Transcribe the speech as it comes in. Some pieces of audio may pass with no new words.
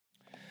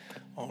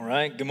All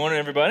right, good morning,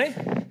 everybody.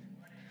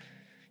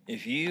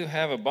 If you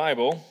have a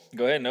Bible,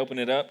 go ahead and open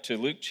it up to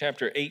Luke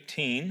chapter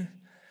 18.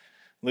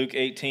 Luke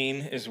 18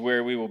 is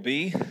where we will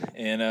be.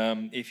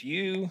 And if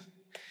you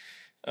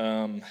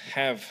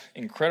have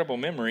incredible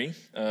memory,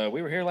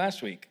 we were here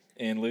last week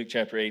in Luke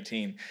chapter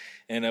 18.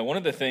 And one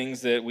of the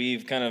things that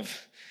we've kind of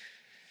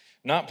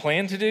not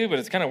planned to do, but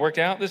it's kind of worked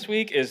out this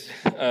week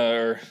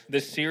or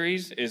this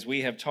series, is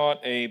we have taught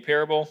a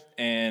parable.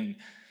 And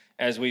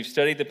as we've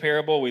studied the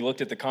parable, we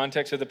looked at the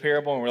context of the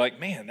parable, and we're like,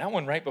 man, that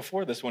one right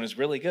before this one is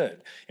really good.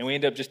 And we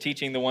end up just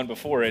teaching the one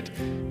before it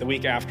the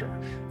week after.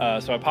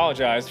 So I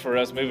apologize for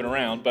us moving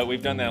around, but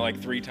we've done that like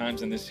 3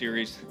 times in this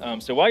series.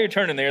 So while you're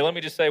turning there, let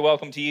me just say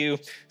welcome to you,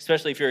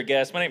 especially if you're a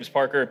guest. My name is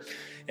Parker,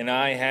 and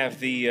I have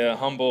the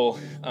humble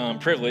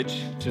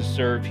privilege to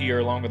serve here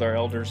along with our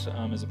elders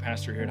as a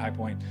pastor here at High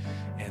Point.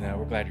 And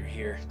we're glad you're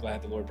here.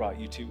 Glad the Lord brought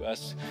you to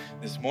us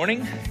this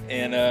morning.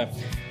 And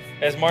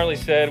as Marley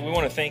said, we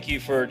want to thank you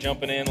for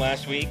jumping in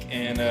last week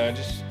and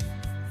just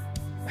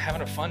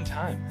having a fun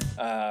time,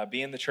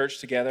 being the church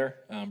together,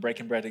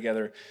 breaking bread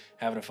together,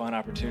 having a fun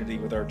opportunity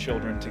with our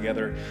children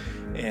together.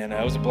 And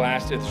it was a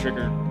blast at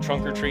the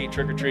trunk or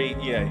treat,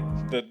 yeah,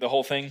 the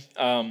whole thing.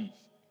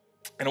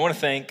 And I want to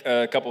thank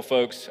a couple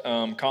folks,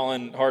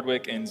 Colin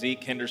Hardwick and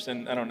Zeke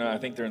Henderson. I don't know, I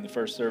think they're in the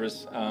first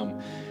service.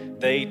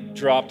 They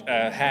dropped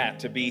a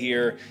hat to be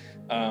here.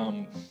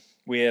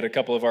 We had a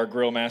couple of our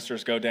grill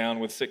masters go down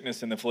with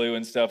sickness and the flu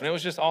and stuff, and it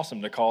was just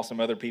awesome to call some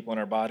other people in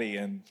our body,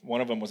 and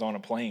one of them was on a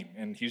plane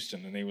in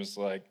Houston, and he was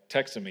like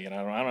texting me, and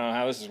I don't know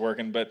how this is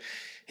working, but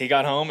he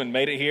got home and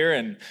made it here,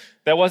 and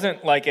that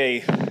wasn't like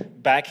a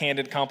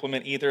backhanded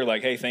compliment either,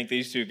 like, hey, thank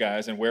these 2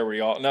 guys, and where were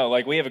y'all? No,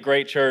 like, we have a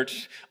great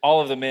church.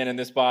 All of the men in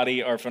this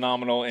body are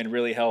phenomenal and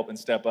really help and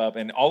step up,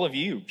 and all of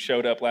you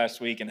showed up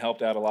last week and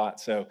helped out a lot,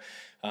 so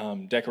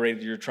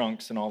decorated your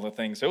trunks and all the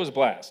things, so it was a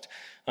blast.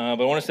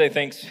 But I want to say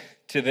thanks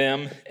to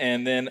them,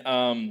 and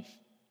then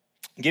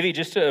give you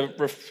just a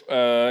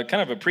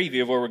kind of a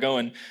preview of where we're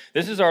going.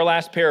 This is our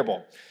last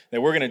parable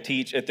that we're going to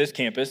teach at this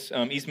campus.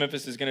 East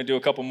Memphis is going to do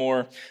a couple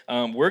more.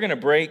 We're going to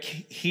break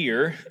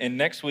here, and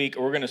next week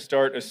we're going to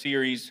start a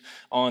series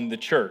on the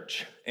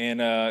church.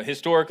 And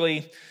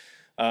historically,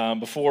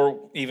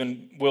 before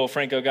even Will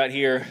Franco got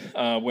here,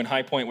 when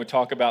High Point would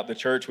talk about the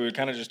church, we would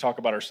kind of just talk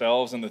about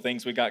ourselves and the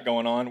things we got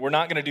going on. We're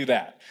not going to do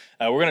that.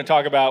 We're going to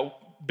talk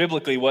about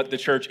biblically what the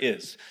church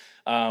is.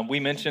 We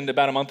mentioned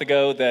about a month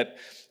ago that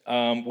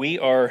we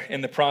are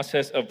in the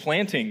process of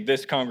planting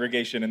this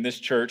congregation and this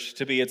church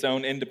to be its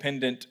own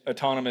independent,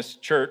 autonomous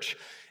church.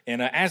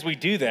 And as we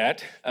do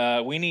that,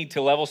 we need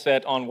to level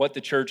set on what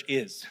the church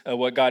is,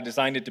 what God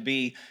designed it to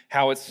be,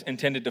 how it's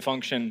intended to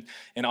function,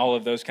 and all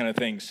of those kind of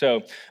things.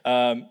 So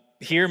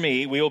hear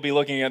me, we will be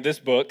looking at this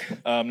book,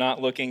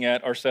 not looking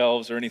at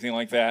ourselves or anything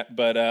like that.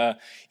 But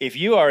if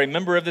you are a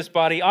member of this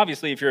body,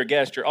 obviously if you're a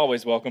guest, you're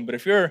always welcome. But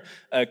if you're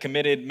a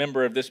committed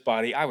member of this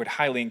body, I would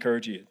highly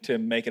encourage you to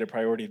make it a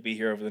priority to be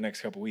here over the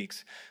next couple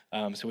weeks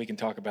so we can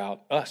talk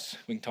about us.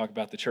 We can talk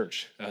about the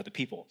church, the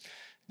people,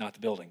 not the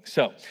building.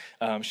 So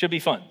should be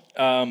fun.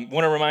 Want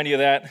to remind you of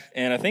that.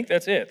 And I think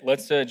that's it.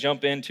 Let's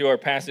jump into our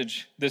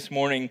passage this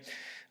morning.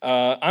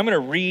 I'm going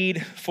to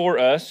read for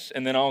us,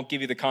 and then I'll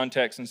give you the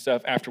context and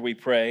stuff after we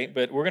pray.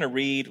 But we're going to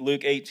read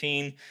Luke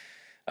 18,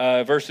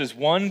 verses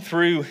 1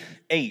 through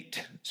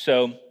 8.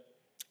 So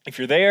if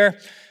you're there,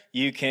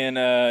 you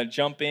can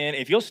jump in.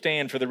 If you'll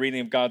stand for the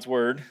reading of God's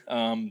word,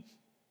 and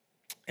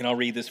I'll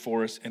read this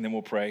for us, and then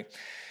we'll pray.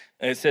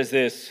 It says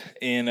this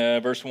in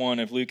verse 1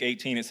 of Luke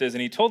 18. It says,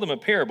 "And he told them a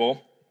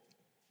parable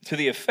to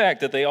the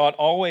effect that they ought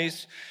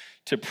always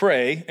to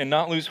pray and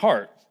not lose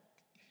heart.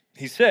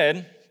 He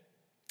said,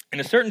 in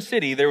a certain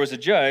city, there was a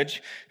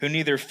judge who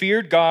neither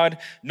feared God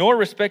nor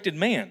respected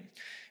man.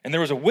 And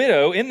there was a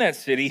widow in that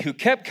city who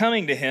kept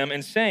coming to him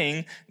and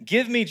saying,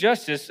 'Give me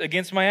justice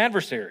against my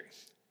adversary.'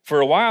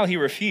 For a while he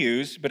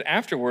refused, but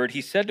afterward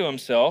he said to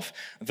himself,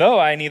 'Though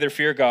I neither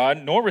fear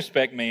God nor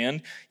respect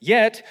man,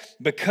 yet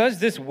because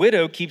this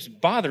widow keeps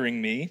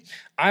bothering me,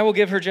 I will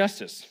give her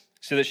justice,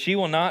 so that she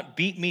will not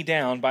beat me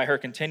down by her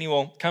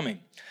continual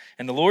coming.'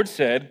 And the Lord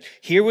said,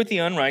 'Hear what the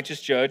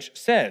unrighteous judge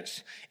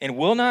says. And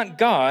will not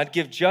God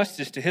give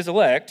justice to his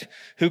elect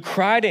who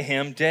cry to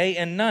him day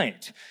and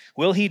night?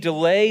 Will he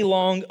delay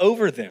long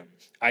over them?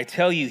 I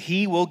tell you,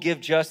 he will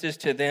give justice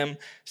to them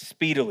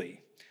speedily.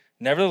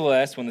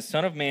 Nevertheless, when the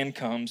Son of Man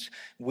comes,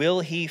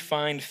 will he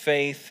find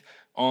faith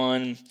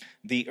on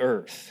the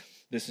earth?'"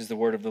 This is the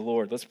word of the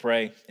Lord. Let's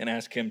pray and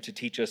ask him to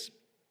teach us.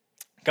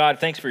 God,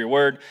 thanks for your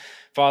word.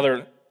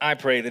 Father, I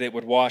pray that it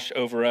would wash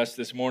over us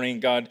this morning.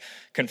 God,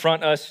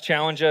 confront us,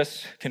 challenge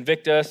us,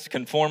 convict us,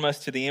 conform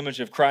us to the image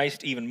of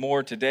Christ even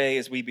more today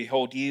as we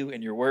behold you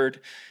and your word.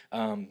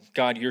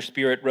 God, your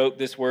spirit wrote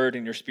this word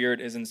and your spirit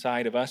is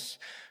inside of us,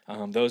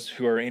 those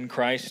who are in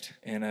Christ.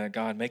 And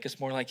God, make us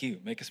more like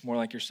you. Make us more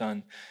like your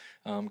son.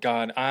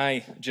 God,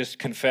 I just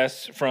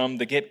confess from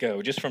the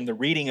get-go, just from the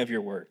reading of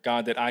your word,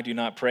 God, that I do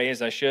not pray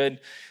as I should,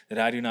 that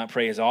I do not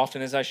pray as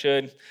often as I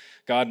should.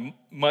 God,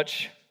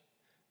 much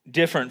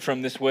different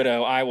from this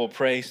widow, I will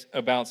pray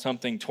about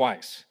something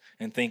twice.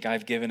 and think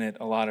I've given it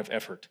a lot of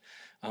effort.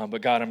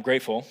 But God, I'm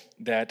grateful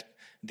that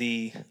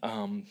the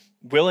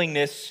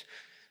willingness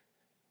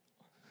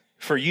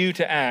for you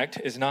to act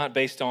is not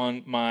based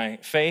on my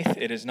faith.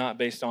 It is not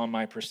based on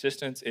my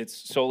persistence. It's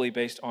solely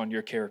based on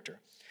your character.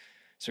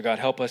 So God,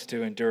 help us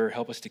to endure.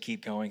 Help us to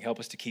keep going. Help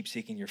us to keep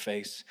seeking your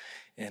face.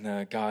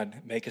 And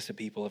God, make us a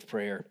people of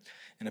prayer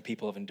and a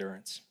people of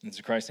endurance. In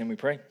Christ's name we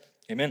pray.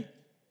 Amen.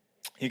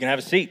 You can have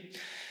a seat.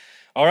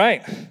 All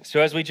right, so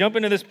as we jump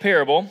into this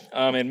parable,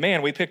 and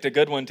man, we picked a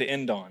good one to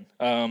end on.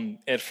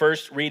 At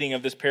first reading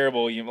of this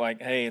parable, you're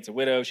like, hey, it's a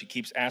widow. She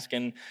keeps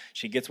asking.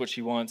 She gets what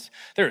she wants.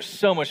 There's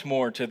so much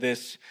more to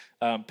this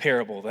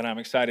parable that I'm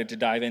excited to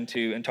dive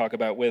into and talk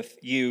about with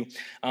you.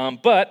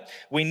 But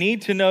we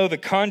need to know the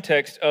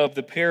context of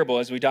the parable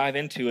as we dive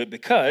into it,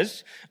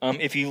 because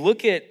if you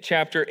look at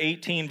chapter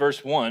 18,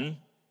 verse 1,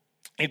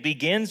 it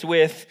begins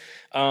with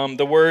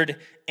the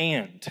word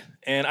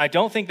and I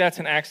don't think that's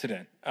an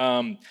accident.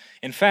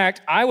 In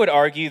fact, I would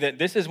argue that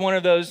this is one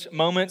of those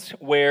moments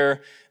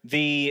where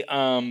the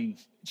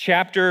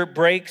chapter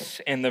breaks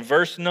and the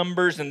verse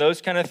numbers and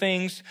those kind of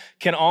things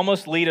can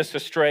almost lead us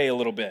astray a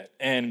little bit.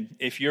 And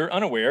if you're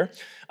unaware,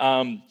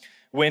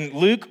 when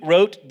Luke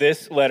wrote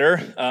this letter,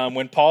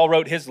 when Paul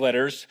wrote his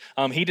letters,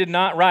 he did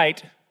not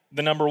write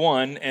the number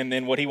 1 and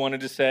then what he wanted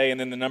to say and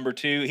then the number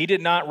 2. He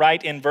did not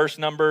write in verse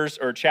numbers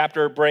or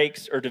chapter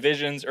breaks or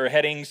divisions or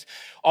headings.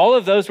 All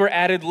of those were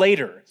added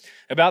later,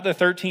 about the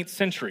 13th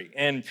century,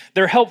 and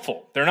they're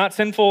helpful. They're not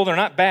sinful, they're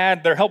not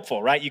bad, they're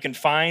helpful, right? You can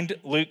find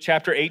Luke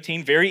chapter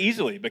 18 very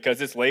easily because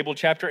it's labeled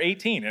chapter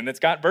 18 and it's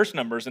got verse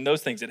numbers and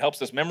those things. It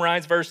helps us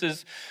memorize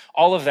verses,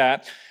 all of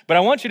that. But I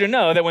want you to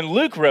know that when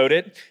Luke wrote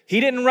it, he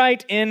didn't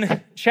write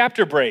in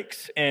chapter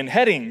breaks and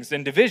headings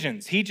and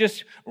divisions. He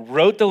just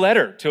wrote the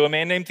letter to a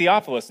man named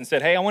Theophilus and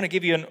said, hey, I want to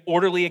give you an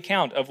orderly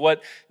account of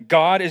what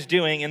God is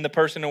doing in the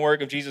person and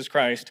work of Jesus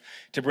Christ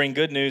to bring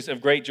good news of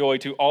great joy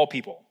to all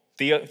people.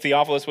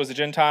 Theophilus was a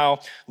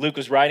Gentile. Luke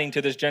was writing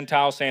to this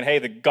Gentile saying, hey,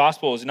 the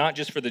gospel is not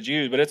just for the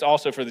Jews, but it's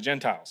also for the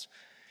Gentiles.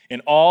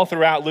 And all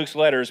throughout Luke's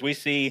letters, we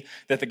see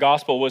that the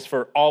gospel was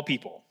for all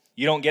people.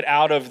 You don't get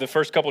out of the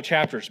first couple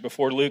chapters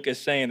before Luke is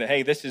saying that,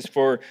 hey, this is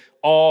for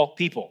all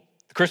people.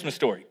 The Christmas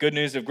story, good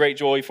news of great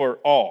joy for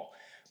all.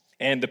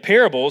 And the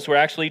parables were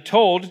actually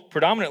told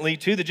predominantly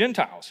to the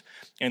Gentiles.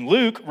 And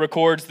Luke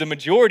records the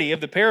majority of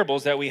the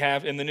parables that we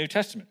have in the New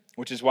Testament,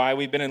 which is why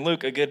we've been in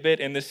Luke a good bit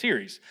in this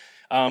series.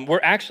 We're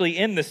actually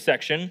in this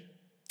section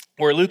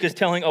where Luke is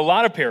telling a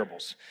lot of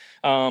parables.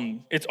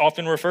 It's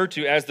often referred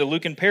to as the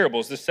Lucan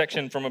parables, this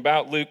section from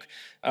about Luke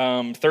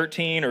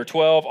 13 or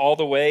 12 all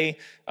the way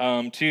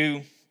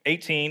to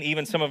 18,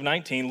 even some of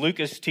 19.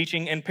 Luke is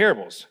teaching in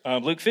parables.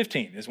 Luke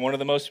 15 is one of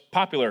the most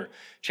popular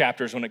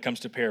chapters when it comes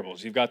to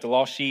parables. You've got the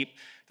lost sheep,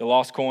 the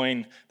lost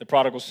coin, the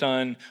prodigal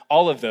son,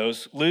 all of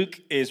those. Luke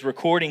is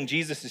recording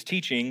Jesus'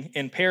 teaching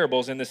in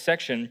parables in this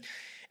section.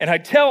 And I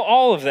tell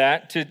all of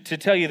that to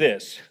tell you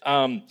this.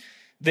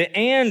 The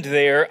and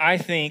there, I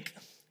think,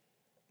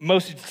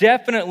 most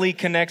definitely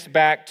connects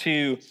back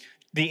to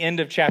the end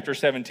of chapter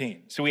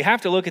 17. So we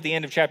have to look at the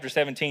end of chapter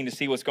 17 to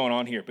see what's going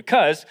on here,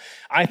 because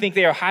I think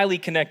they are highly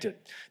connected.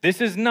 This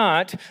is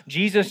not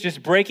Jesus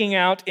just breaking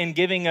out and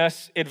giving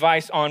us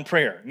advice on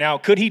prayer. Now,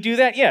 could he do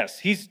that? Yes,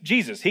 he's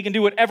Jesus. He can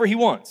do whatever he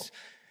wants.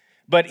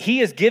 But he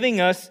is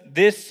giving us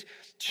this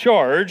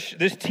charge,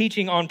 this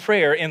teaching on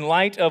prayer in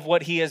light of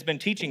what he has been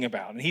teaching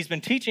about. And he's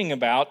been teaching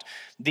about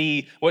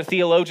what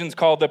theologians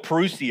call the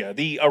parousia,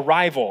 the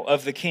arrival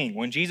of the king.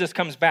 When Jesus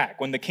comes back,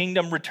 when the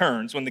kingdom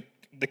returns, when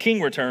the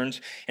king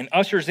returns and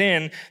ushers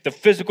in the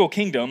physical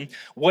kingdom,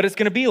 what it's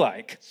going to be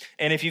like.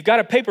 And if you've got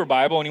a paper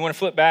Bible and you want to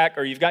flip back,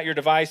 or you've got your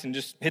device and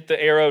just hit the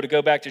arrow to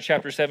go back to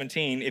chapter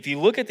 17, if you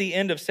look at the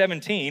end of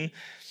 17,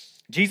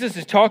 Jesus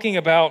is talking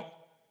about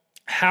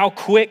how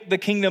quick the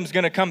kingdom's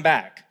going to come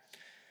back.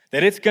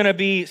 That it's going to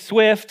be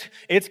swift.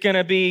 It's going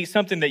to be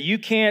something that you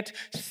can't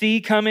see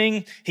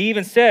coming. He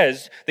even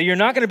says that you're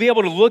not going to be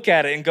able to look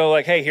at it and go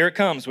like, hey, here it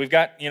comes. We've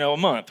got, a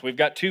month. We've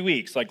got 2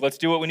 weeks. Like, let's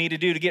do what we need to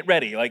do to get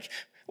ready. Like,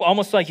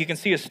 almost like you can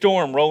see a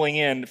storm rolling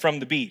in from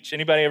the beach.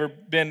 Anybody ever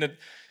been to,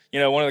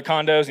 one of the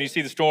condos and you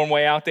see the storm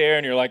way out there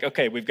and you're like,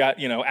 okay, we've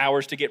got,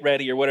 hours to get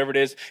ready or whatever it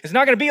is. It's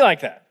not going to be like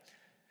that.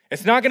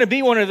 It's not going to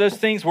be one of those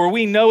things where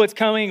we know it's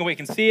coming and we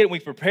can see it and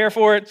we prepare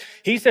for it.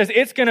 He says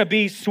it's going to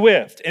be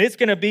swift, and it's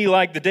going to be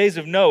like the days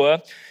of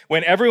Noah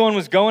when everyone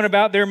was going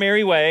about their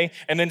merry way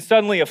and then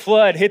suddenly a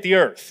flood hit the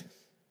earth.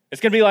 It's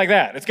going to be like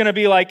that. It's going to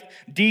be like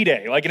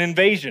D-Day, like an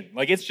invasion.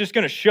 Like it's just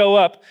going to show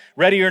up,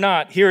 ready or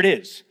not, here it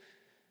is.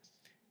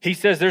 He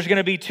says there's going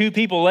to be 2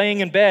 people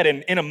laying in bed,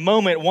 and in a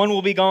moment, one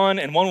will be gone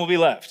and one will be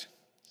left.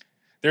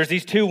 There's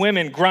these 2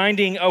 women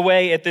grinding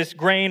away at this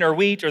grain or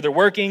wheat, or they're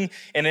working,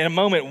 and in a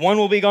moment, one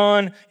will be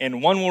gone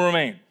and one will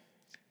remain.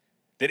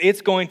 That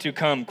it's going to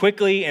come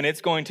quickly and it's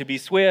going to be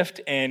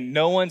swift, and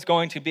no one's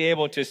going to be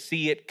able to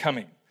see it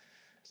coming.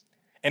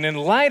 And in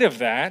light of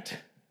that,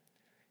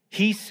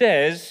 he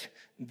says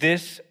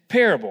this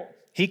parable.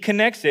 He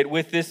connects it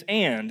with this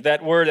and.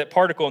 That word, that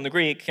particle in the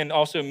Greek can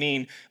also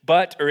mean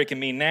but, or it can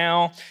mean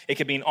now. It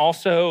can mean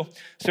also.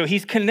 So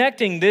he's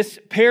connecting this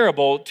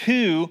parable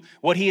to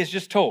what he has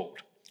just told.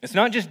 It's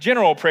not just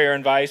general prayer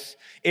advice.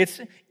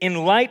 It's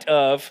in light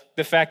of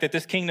the fact that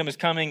this kingdom is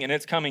coming and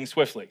it's coming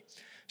swiftly.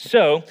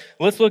 So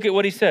let's look at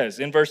what he says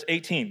in verse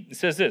 18. It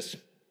says this,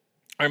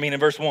 in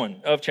verse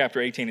 1 of chapter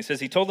 18. It says,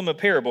 he told them a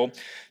parable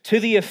to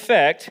the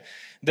effect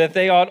that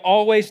they ought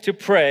always to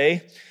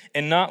pray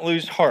and not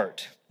lose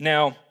heart.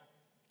 Now,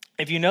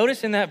 if you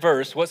notice in that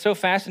verse, what's so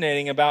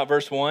fascinating about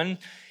verse 1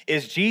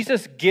 is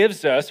Jesus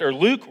gives us, or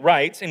Luke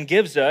writes and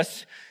gives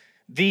us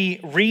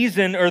the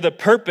reason or the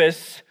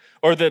purpose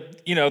or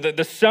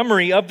the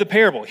summary of the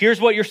parable. Here's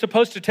what you're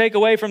supposed to take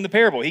away from the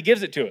parable. He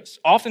gives it to us.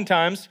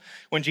 Oftentimes,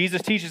 when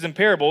Jesus teaches in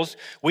parables,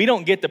 we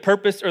don't get the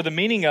purpose or the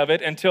meaning of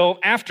it until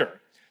after.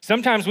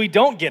 Sometimes we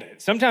don't get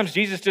it. Sometimes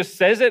Jesus just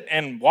says it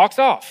and walks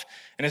off.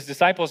 And his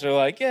disciples are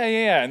like,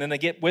 yeah. And then they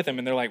get with him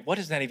and they're like, what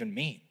does that even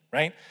mean,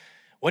 right?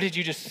 What did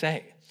you just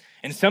say?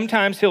 And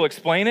sometimes he'll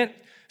explain it.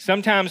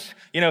 Sometimes,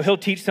 he'll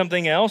teach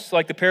something else,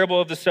 like the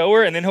parable of the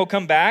sower, and then he'll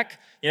come back.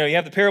 You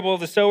have the parable of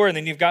the sower, and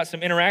then you've got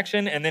some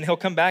interaction, and then he'll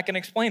come back and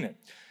explain it.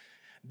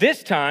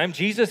 This time,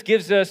 Jesus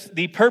gives us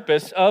the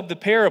purpose of the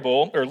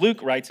parable, or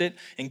Luke writes it,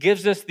 and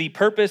gives us the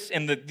purpose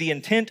and the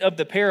intent of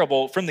the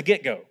parable from the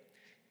get-go.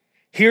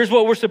 Here's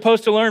what we're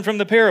supposed to learn from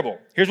the parable.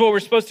 Here's what we're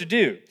supposed to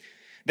do.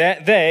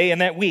 That they,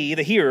 and that we,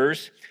 the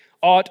hearers,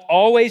 ought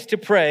always to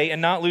pray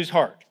and not lose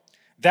heart.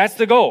 That's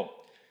the goal.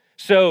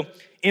 So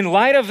in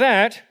light of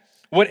that,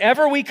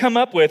 whatever we come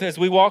up with as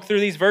we walk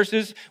through these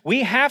verses,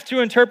 we have to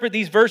interpret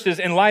these verses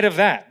in light of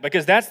that,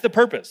 because that's the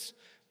purpose.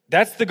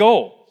 That's the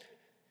goal.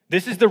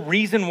 This is the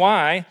reason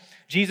why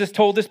Jesus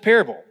told this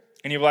parable.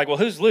 And you're like, well,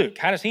 who's Luke?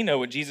 How does he know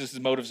what Jesus'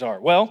 motives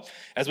are? Well,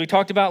 as we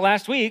talked about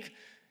last week,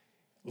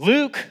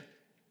 Luke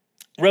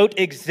wrote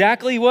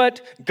exactly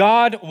what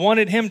God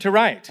wanted him to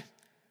write.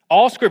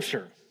 All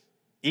scripture,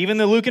 even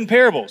the Lucan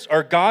parables,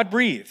 are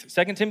God-breathed.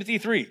 2 Timothy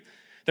 3.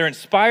 They're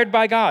inspired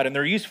by God, and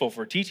they're useful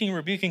for teaching,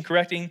 rebuking,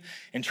 correcting,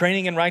 and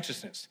training in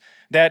righteousness.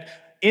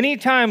 That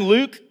anytime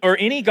Luke or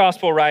any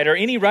gospel writer,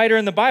 any writer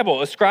in the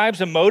Bible ascribes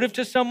a motive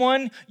to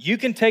someone, you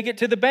can take it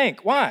to the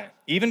bank. Why?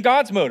 Even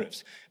God's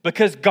motives.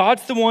 Because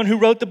God's the one who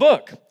wrote the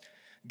book.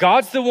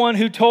 God's the one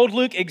who told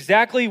Luke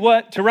exactly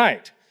what to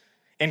write.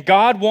 And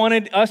God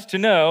wanted us to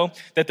know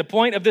that the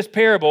point of this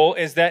parable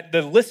is that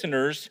the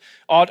listeners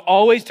ought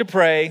always to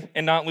pray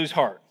and not lose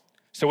heart.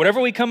 So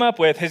whatever we come up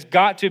with has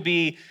got to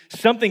be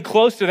something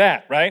close to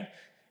that, right?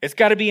 It's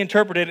got to be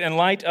interpreted in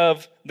light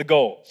of the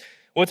goal.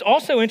 What's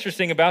also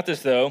interesting about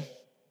this, though,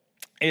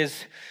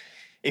 is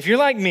if you're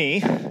like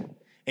me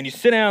and you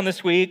sit down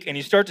this week and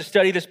you start to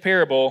study this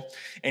parable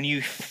and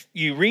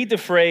you read the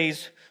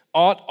phrase,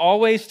 ought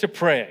always to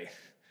pray,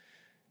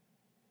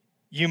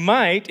 you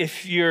might,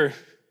 if you're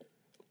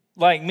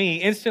like me,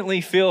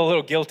 instantly feel a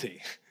little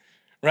guilty,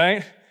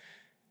 right?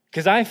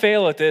 Because I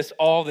fail at this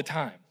all the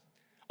time.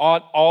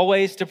 Ought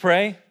always to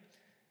pray,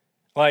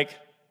 like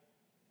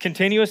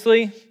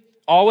continuously,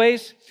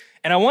 always.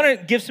 And I want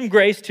to give some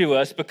grace to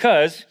us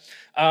because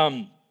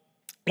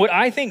what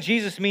I think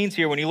Jesus means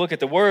here when you look at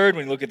the word,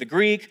 when you look at the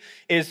Greek,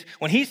 is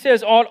when he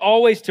says ought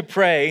always to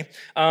pray,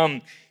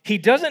 he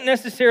doesn't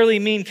necessarily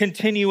mean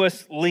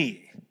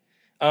continuously.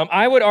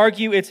 I would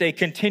argue it's a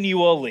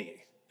continually.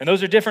 And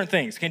those are different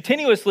things.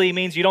 Continuously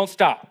means you don't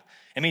stop.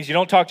 It means you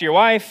don't talk to your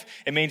wife.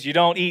 It means you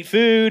don't eat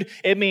food.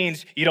 It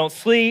means you don't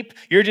sleep.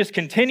 You're just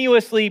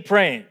continuously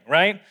praying,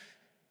 right?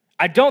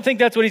 I don't think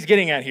that's what he's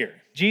getting at here.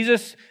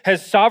 Jesus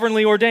has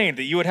sovereignly ordained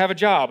that you would have a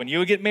job and you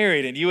would get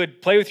married and you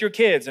would play with your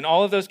kids and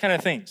all of those kind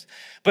of things.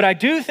 But I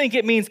do think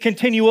it means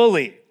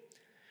continually.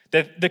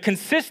 That the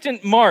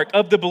consistent mark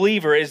of the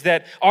believer is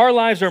that our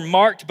lives are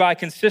marked by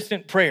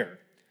consistent prayer.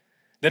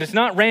 That it's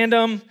not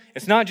random,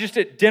 it's not just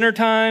at dinner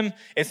time,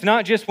 it's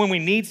not just when we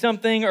need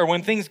something or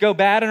when things go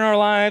bad in our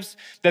lives,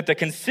 that the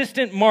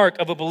consistent mark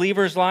of a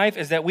believer's life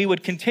is that we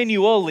would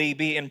continually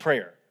be in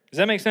prayer. Does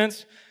that make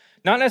sense?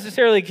 Not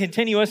necessarily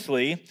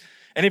continuously.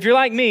 And if you're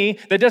like me,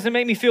 that doesn't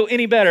make me feel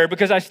any better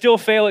because I still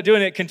fail at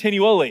doing it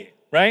continually,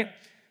 right?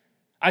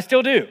 I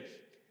still do.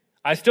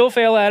 I still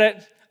fail at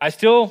it. I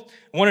still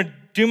want to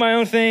do my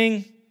own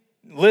thing,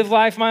 live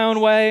life my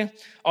own way,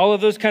 all of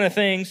those kind of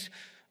things.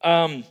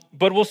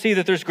 But we'll see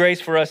that there's grace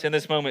for us in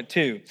this moment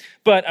too.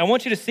 But I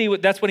want you to see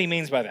that's what he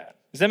means by that.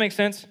 Does that make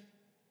sense?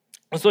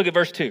 Let's look at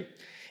verse 2.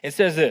 It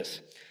says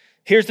this.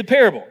 Here's the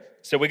parable.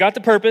 So we got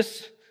the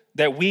purpose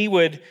that we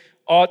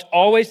ought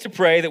always to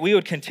pray, that we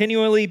would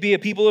continually be a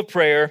people of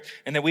prayer,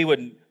 and that we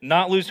would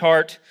not lose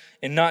heart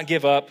and not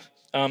give up.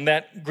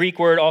 That Greek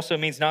word also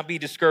means not be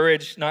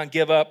discouraged, not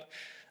give up.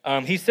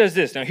 He says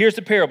this. Now here's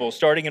the parable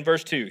starting in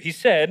verse 2. He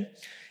said,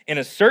 in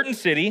a certain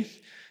city,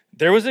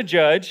 there was a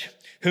judge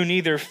who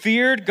neither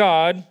feared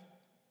God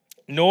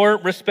nor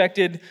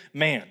respected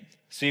man.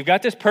 So you've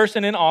got this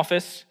person in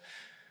office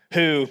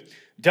who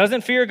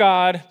doesn't fear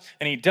God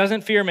and he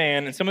doesn't fear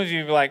man. And some of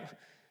you are like,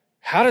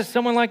 how does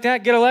someone like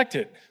that get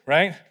elected,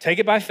 right? Take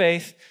it by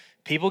faith.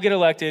 People get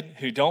elected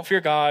who don't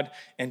fear God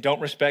and don't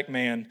respect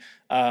man.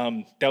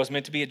 That was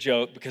meant to be a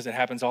joke because it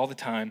happens all the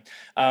time.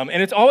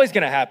 And it's always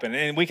going to happen.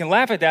 And we can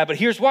laugh at that, but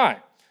here's why.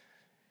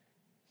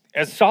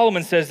 As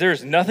Solomon says,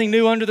 there's nothing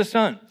new under the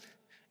sun.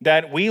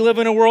 That we live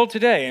in a world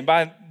today, and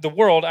by the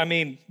world, I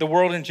mean the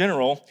world in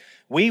general.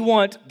 We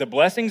want the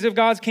blessings of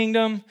God's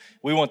kingdom.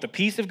 We want the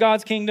peace of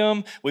God's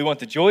kingdom. We want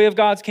the joy of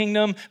God's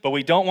kingdom, but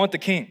we don't want the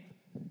king.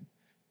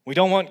 We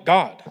don't want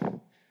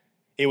God.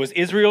 It was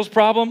Israel's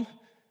problem,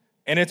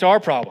 and it's our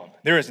problem.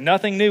 There is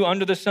nothing new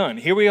under the sun.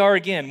 Here we are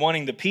again,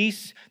 wanting the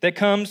peace that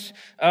comes,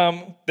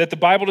 that the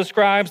Bible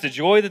describes, the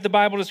joy that the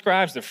Bible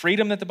describes, the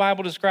freedom that the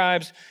Bible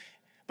describes,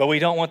 but we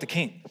don't want the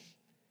king.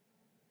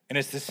 And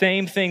it's the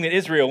same thing that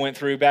Israel went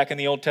through back in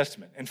the Old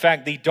Testament. In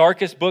fact, the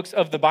darkest books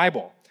of the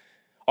Bible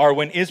are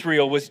when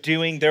Israel was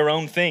doing their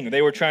own thing.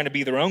 They were trying to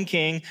be their own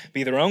king,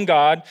 be their own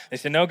God. They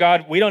said, no,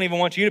 God, we don't even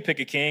want you to pick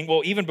a king.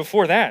 Well, even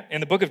before that,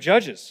 in the book of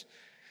Judges,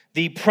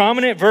 the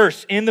prominent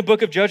verse in the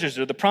book of Judges,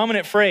 or the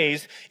prominent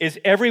phrase, is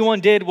everyone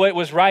did what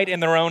was right in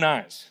their own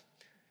eyes.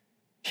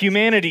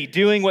 Humanity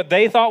doing what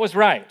they thought was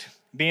right,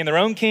 being their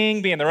own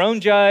king, being their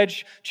own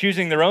judge,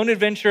 choosing their own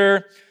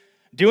adventure,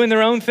 doing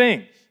their own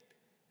thing.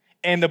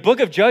 And the book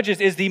of Judges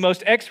is the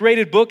most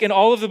X-rated book in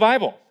all of the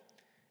Bible.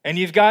 And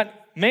you've got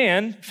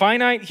man,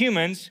 finite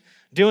humans,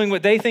 doing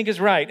what they think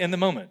is right in the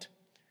moment.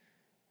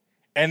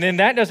 And then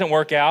that doesn't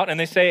work out, and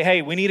they say,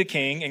 hey, we need a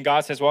king. And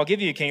God says, well, I'll give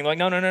you a king. They're like,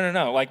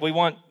 no. Like, we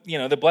want,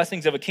 the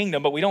blessings of a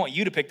kingdom, but we don't want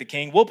you to pick the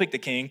king. We'll pick the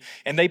king.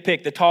 And they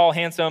pick the tall,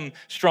 handsome,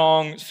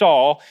 strong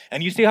Saul.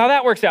 And you see how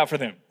that works out for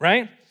them,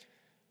 right?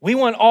 We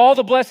want all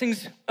the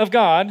blessings of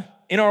God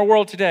in our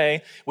world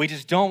today. We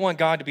just don't want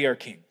God to be our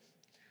king.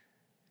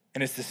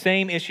 And it's the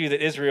same issue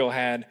that Israel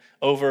had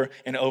over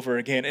and over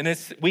again. And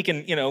we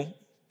can,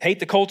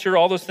 hate the culture,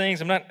 all those things.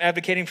 I'm not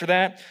advocating for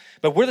that.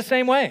 But we're the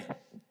same way.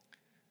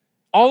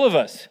 All of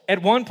us,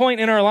 at one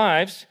point in our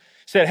lives,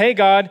 said, hey,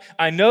 God,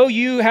 I know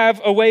you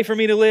have a way for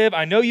me to live.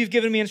 I know you've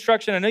given me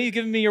instruction. I know you've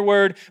given me your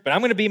word. But I'm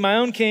going to be my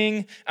own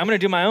king. I'm going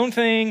to do my own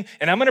thing.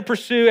 And I'm going to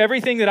pursue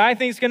everything that I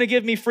think is going to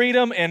give me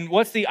freedom. And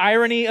what's the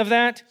irony of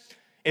that?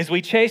 Is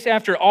we chase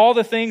after all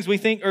the things we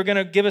think are going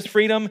to give us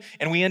freedom,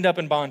 and we end up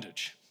in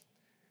bondage.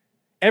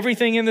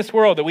 Everything in this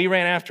world that we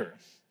ran after,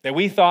 that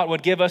we thought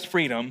would give us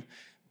freedom,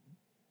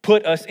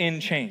 put us in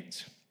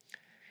chains.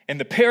 And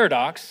the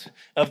paradox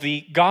of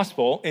the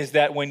gospel is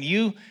that when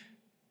you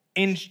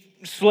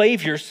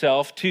enslave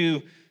yourself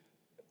to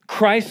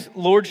Christ's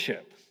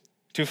lordship,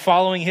 to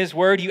following his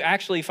word, you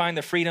actually find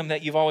the freedom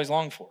that you've always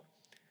longed for.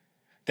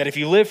 That if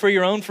you live for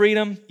your own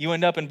freedom, you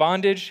end up in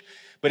bondage.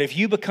 But if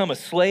you become a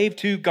slave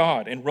to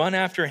God and run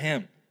after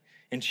him,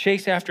 and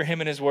chase after him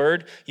and his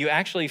word, you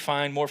actually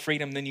find more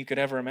freedom than you could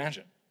ever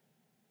imagine.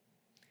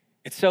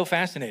 It's so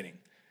fascinating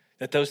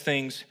that those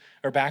things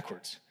are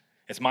backwards.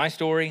 It's my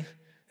story,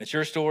 it's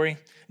your story.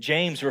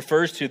 James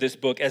refers to this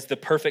book as the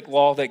perfect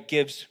law that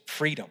gives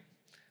freedom.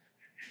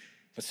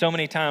 But so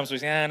many times we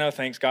say, no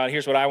thanks, God.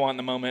 Here's what I want in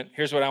the moment.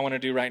 Here's what I want to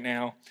do right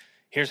now.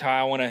 Here's how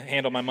I want to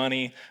handle my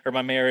money or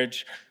my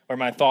marriage or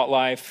my thought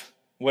life,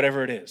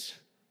 whatever it is,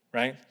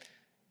 right?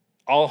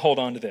 I'll hold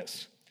on to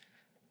this.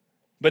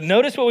 But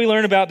notice what we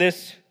learn about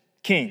this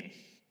king,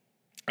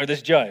 or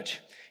this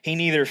judge. He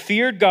neither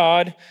feared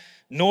God,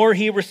 nor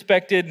he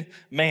respected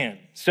man.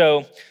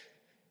 So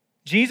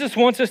Jesus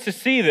wants us to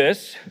see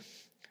this,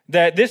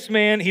 that this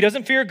man, he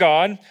doesn't fear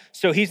God,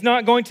 so he's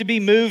not going to be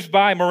moved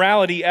by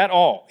morality at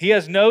all. He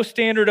has no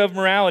standard of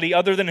morality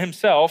other than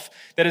himself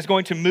that is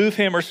going to move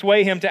him or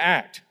sway him to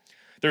act.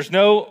 There's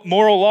no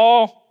moral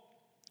law.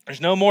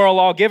 There's no moral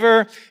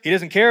lawgiver. He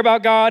doesn't care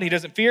about God. He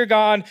doesn't fear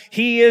God.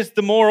 He is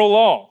the moral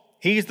law.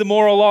 He's the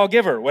moral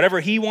lawgiver.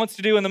 Whatever he wants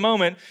to do in the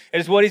moment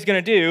is what he's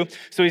going to do.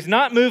 So he's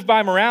not moved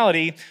by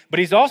morality, but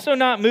he's also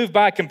not moved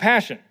by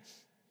compassion.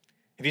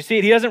 If you see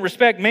it, he doesn't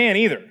respect man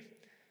either.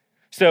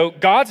 So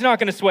God's not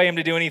going to sway him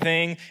to do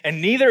anything,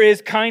 and neither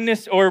is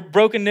kindness or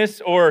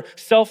brokenness or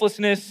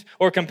selflessness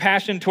or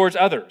compassion towards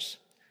others.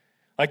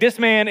 Like, this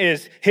man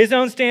is his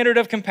own standard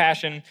of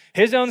compassion,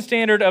 his own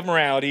standard of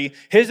morality,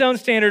 his own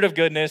standard of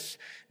goodness,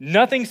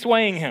 nothing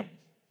swaying him.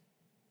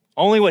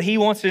 Only what he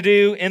wants to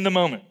do in the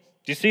moment.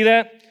 Do you see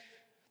that?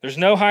 There's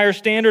no higher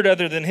standard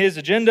other than his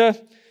agenda,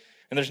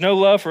 and there's no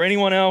love for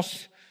anyone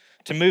else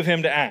to move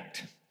him to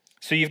act.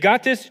 So you've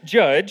got this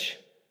judge.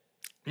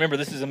 Remember,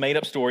 this is a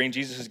made-up story, and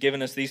Jesus has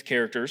given us these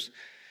characters.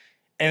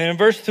 And then in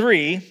verse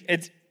 3,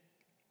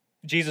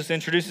 Jesus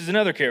introduces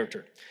another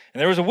character.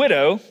 And there was a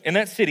widow in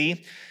that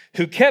city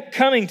who kept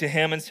coming to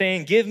him and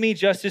saying, give me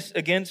justice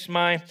against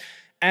my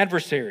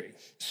adversary.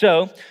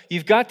 So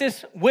you've got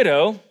this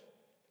widow,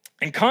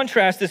 and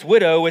contrast this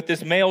widow with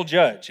this male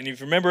judge. And if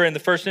you remember, in the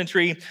first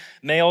century,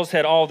 males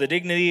had all the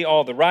dignity,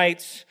 all the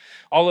rights,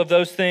 all of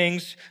those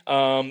things,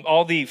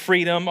 all the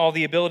freedom, all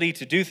the ability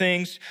to do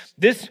things.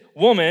 This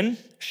woman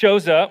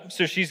shows up,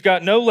 so she's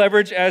got no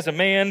leverage as a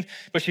man,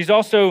 but she's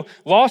also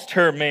lost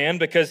her man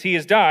because he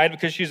has died,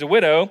 because she's a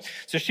widow.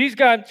 So she's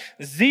got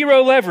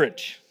zero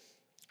leverage.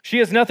 She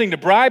has nothing to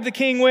bribe the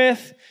king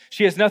with.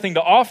 She has nothing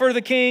to offer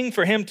the king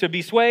for him to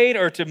be swayed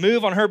or to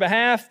move on her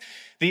behalf.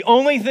 The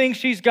only thing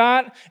she's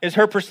got is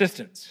her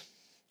persistence.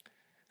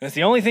 That's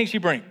the only thing she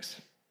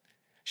brings.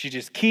 She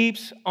just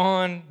keeps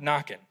on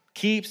knocking,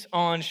 keeps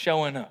on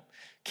showing up,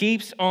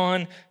 keeps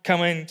on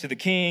coming to the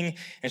king.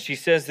 And she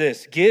says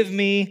this, give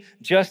me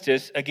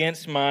justice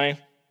against my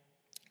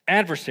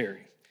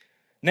adversary.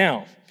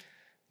 Now,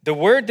 the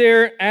word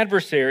there,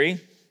 adversary,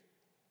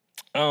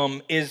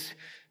 is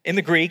in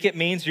the Greek, it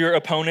means your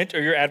opponent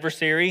or your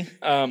adversary,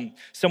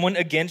 someone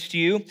against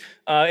you.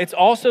 It's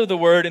also the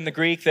word in the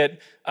Greek that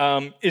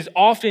is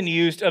often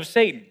used of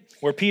Satan,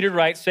 where Peter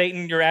writes,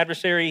 Satan, your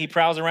adversary, he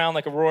prowls around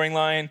like a roaring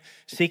lion,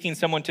 seeking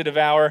someone to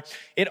devour.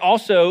 It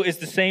also is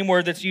the same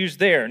word that's used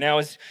there. Now,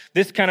 is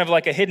this kind of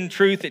like a hidden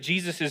truth that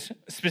Jesus is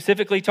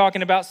specifically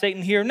talking about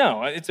Satan here?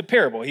 No, it's a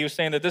parable. He was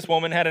saying that this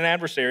woman had an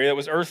adversary that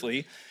was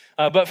earthly.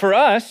 But for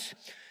us,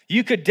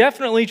 you could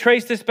definitely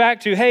trace this back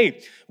to,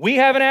 hey, we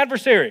have an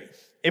adversary.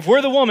 If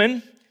we're the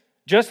woman,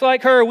 just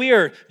like her, we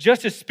are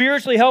just as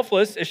spiritually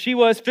helpless as she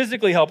was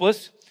physically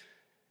helpless.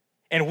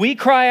 And we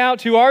cry out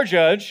to our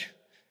judge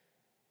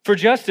for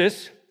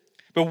justice,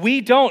 but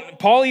we don't.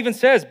 Paul even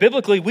says,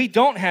 biblically, we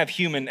don't have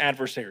human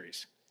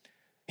adversaries.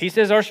 He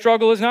says our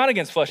struggle is not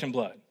against flesh and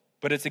blood,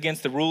 but it's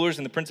against the rulers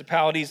and the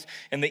principalities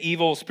and the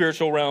evil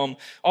spiritual realm,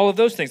 all of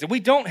those things. That we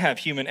don't have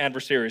human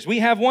adversaries. We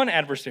have one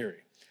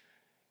adversary.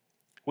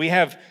 We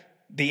have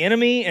the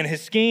enemy and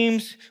his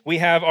schemes. We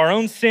have our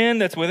own sin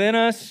that's within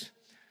us,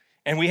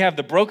 and we have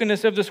the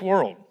brokenness of this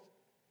world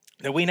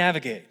that we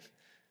navigate.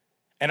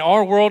 And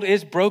our world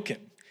is broken.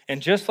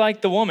 And just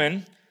like the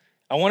woman,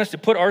 I want us to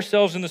put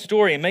ourselves in the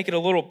story and make it a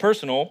little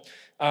personal.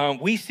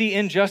 We see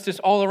injustice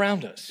all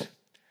around us,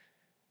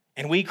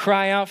 and we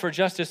cry out for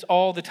justice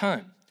all the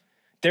time.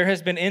 There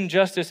has been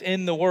injustice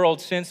in the world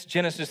since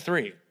Genesis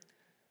 3,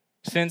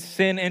 since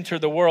sin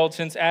entered the world,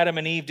 since Adam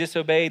and Eve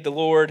disobeyed the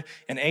Lord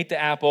and ate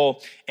the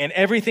apple, and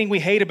everything we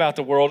hate about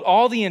the world,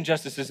 all the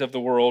injustices of the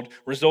world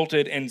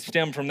resulted and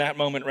stemmed from that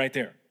moment right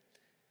there.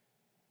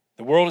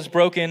 The world is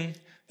broken.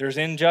 There's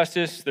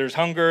injustice, there's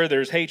hunger,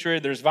 there's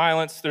hatred, there's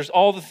violence, there's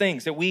all the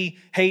things that we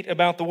hate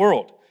about the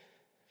world.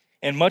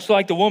 And much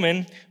like the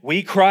woman,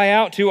 we cry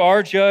out to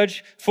our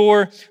judge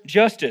for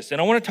justice.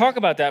 And I want to talk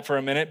about that for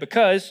a minute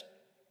because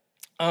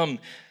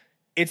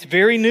it's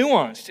very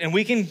nuanced, and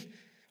we can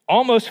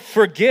almost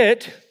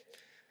forget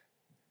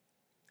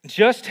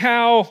just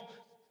how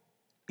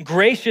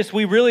gracious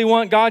we really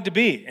want God to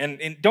be.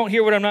 And don't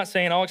hear what I'm not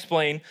saying, I'll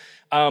explain.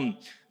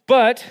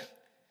 But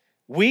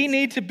we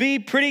need to be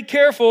pretty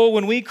careful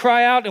when we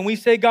cry out and we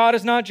say God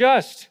is not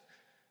just.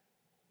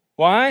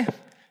 Why?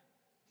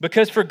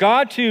 Because for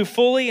God to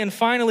fully and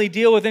finally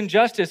deal with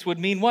injustice would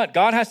mean what?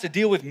 God has to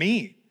deal with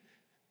me,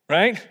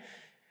 right?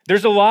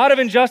 There's a lot of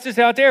injustice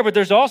out there, but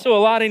there's also a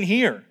lot in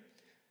here.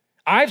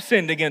 I've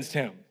sinned against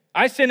him.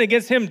 I sin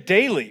against him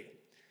daily.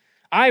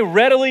 I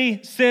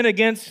readily sin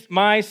against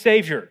my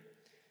Savior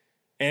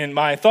in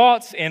my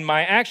thoughts, in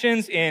my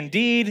actions, in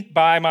deed,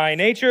 by my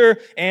nature,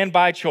 and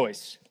by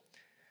choice.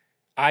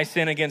 I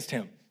sin against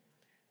him.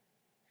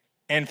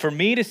 And for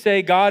me to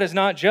say God is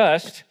not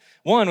just,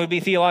 one, would be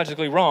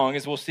theologically wrong,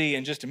 as we'll see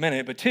in just a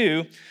minute, but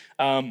two,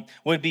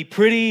 would be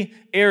pretty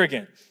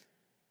arrogant.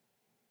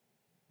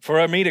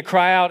 For me to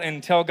cry out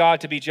and tell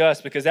God to be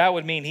just, because that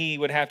would mean he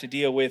would have to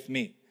deal with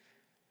me.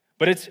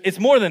 But it's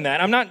more than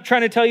that. I'm not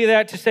trying to tell you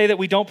that to say that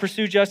we don't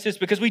pursue justice,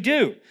 because we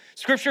do.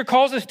 Scripture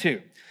calls us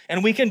to.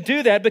 And we can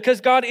do that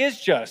because God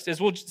is just, as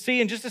we'll see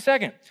in just a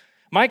second.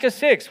 Micah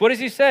 6, what does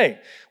he say?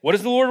 What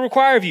does the Lord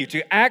require of you?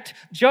 To act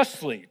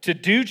justly, to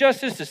do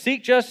justice, to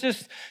seek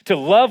justice, to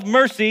love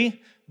mercy,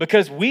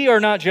 because we are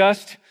not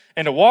just,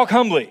 and to walk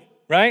humbly,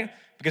 right?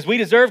 Because we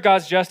deserve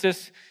God's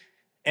justice,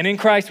 and in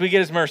Christ we get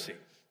his mercy.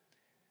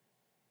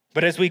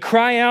 But as we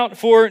cry out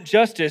for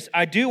justice,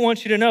 I do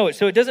want you to know it.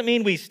 So it doesn't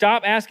mean we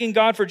stop asking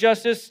God for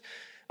justice.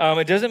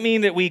 It doesn't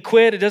mean that we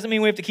quit. It doesn't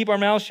mean we have to keep our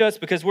mouths shut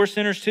because we're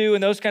sinners too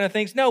and those kind of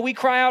things. No, we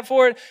cry out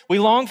for it. We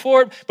long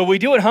for it, but we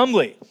do it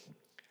humbly.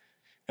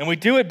 And we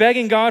do it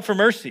begging God for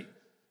mercy.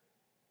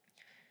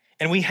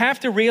 And we have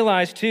to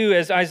realize too,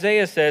 as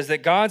Isaiah says,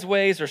 that God's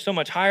ways are so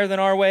much higher than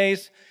our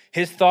ways.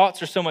 His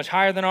thoughts are so much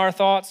higher than our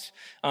thoughts.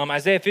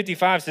 Isaiah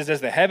 55 says, as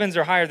the heavens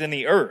are higher than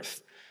the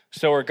earth,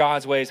 so are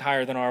God's ways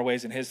higher than our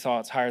ways and his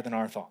thoughts higher than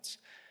our thoughts.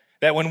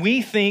 That when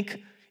we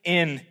think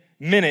in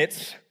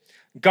minutes,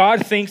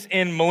 God thinks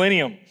in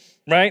millennium,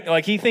 right?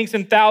 Like he thinks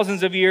in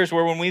thousands of years,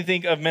 where when we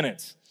think of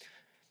minutes.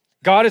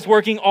 God is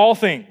working all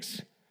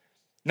things,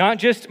 not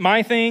just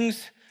my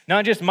things,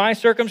 not just my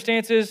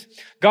circumstances.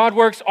 God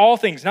works all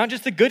things, not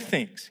just the good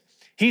things.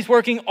 He's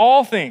working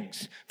all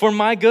things for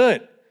my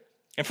good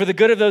and for the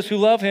good of those who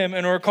love him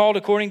and are called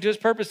according to his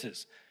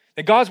purposes.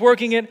 That God's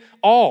working it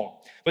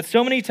all. But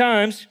so many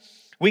times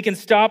we can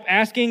stop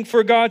asking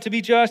for God to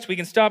be just. We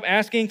can stop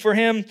asking for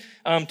him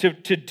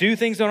to do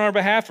things on our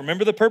behalf.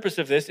 Remember, the purpose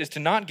of this is to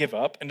not give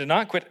up and to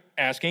not quit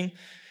asking.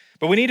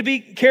 But we need to be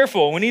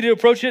careful. We need to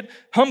approach it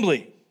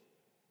humbly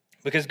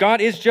because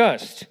God is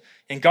just.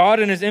 And God,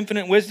 in his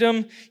infinite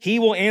wisdom, he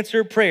will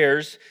answer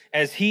prayers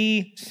as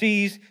he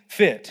sees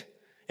fit.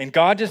 And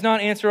God does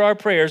not answer our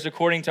prayers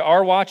according to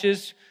our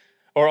watches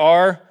or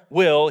our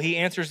will. He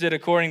answers it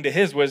according to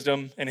his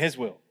wisdom and his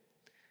will.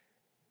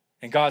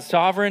 And God's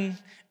sovereign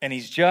and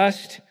he's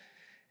just.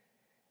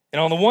 And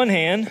on the one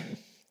hand,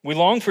 we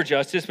long for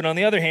justice, but on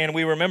the other hand,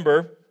 we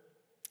remember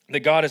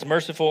that God is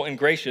merciful and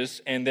gracious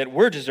and that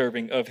we're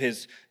deserving of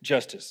his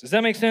justice. Does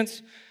that make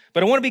sense?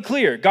 But I want to be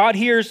clear. God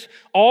hears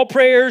all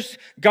prayers.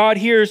 God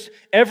hears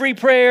every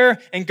prayer,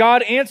 and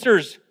God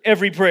answers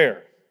every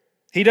prayer.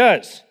 He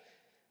does.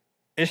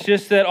 It's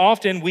just that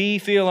often we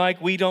feel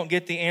like we don't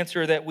get the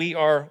answer that we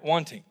are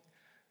wanting.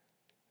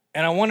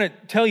 And I want to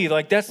tell you,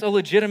 that's a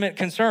legitimate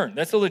concern.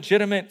 That's a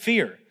legitimate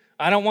fear.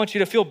 I don't want you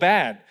to feel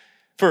bad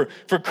for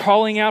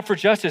calling out for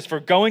justice, for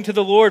going to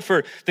the Lord,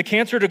 for the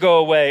cancer to go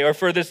away, or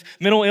for this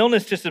mental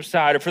illness to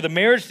subside, or for the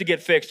marriage to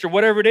get fixed, or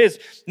whatever it is.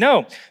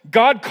 No,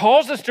 God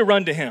calls us to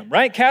run to him,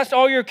 right? Cast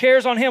all your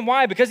cares on him.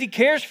 Why? Because he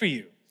cares for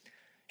you.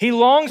 He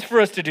longs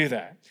for us to do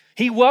that.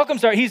 He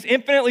welcomes he's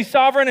infinitely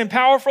sovereign and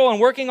powerful and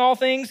working all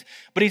things,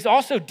 but he's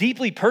also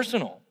deeply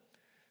personal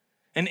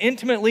and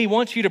intimately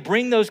wants you to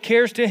bring those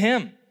cares to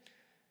him.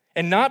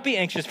 And not be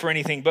anxious for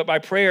anything, but by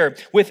prayer,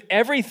 with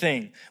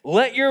everything,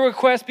 let your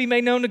request be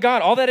made known to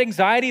God. All that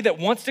anxiety that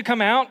wants to come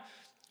out,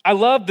 I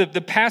love the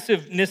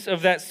passiveness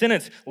of that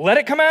sentence. Let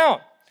it come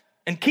out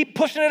and keep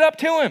pushing it up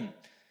to him.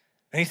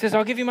 And he says,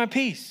 I'll give you my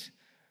peace.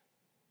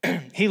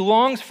 He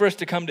longs for us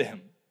to come to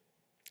him.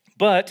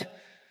 But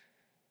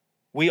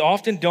we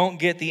often don't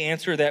get the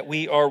answer that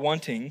we are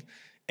wanting.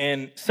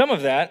 And some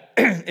of that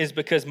is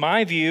because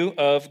my view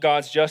of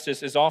God's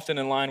justice is often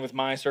in line with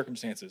my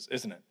circumstances,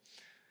 isn't it?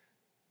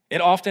 It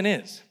often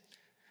is.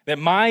 That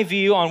my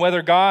view on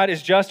whether God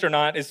is just or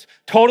not is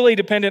totally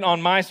dependent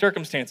on my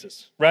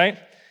circumstances, right?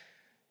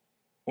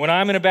 When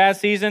I'm in a bad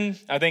season,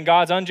 I think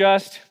God's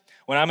unjust.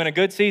 When I'm in a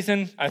good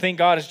season, I think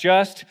God is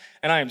just,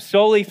 and I am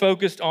solely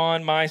focused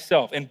on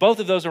myself. And both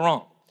of those are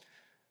wrong.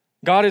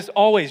 God is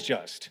always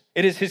just.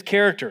 It is his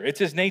character. It's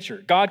his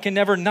nature. God can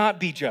never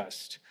not be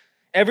just.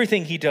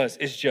 Everything he does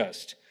is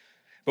just.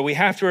 But we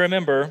have to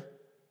remember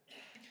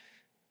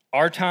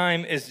our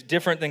time is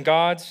different than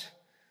God's.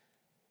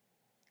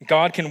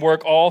 God can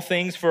work all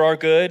things for our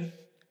good,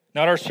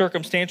 not our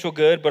circumstantial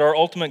good, but our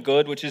ultimate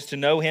good, which is to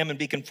know him and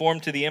be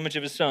conformed to the image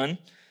of his son.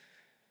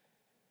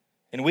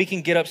 And we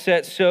can get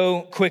upset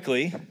so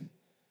quickly.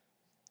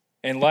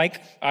 And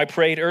like I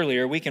prayed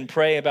earlier, we can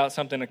pray about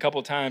something a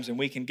couple times and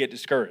we can get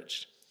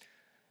discouraged.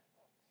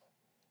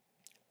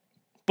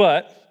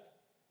 But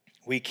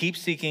we keep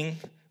seeking,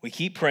 we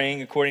keep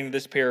praying according to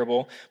this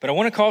parable. But I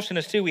want to caution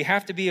us too, we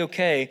have to be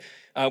okay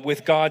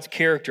with God's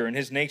character and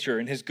his nature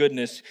and his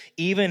goodness,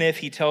 even if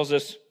he tells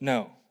us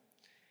no.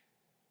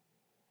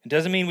 It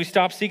doesn't mean we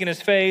stop seeking his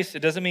face.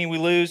 It doesn't mean we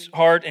lose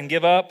heart and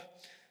give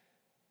up.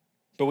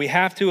 But we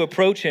have to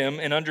approach him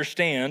and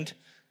understand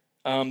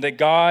that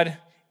God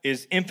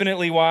is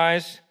infinitely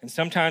wise, and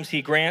sometimes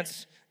he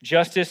grants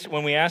justice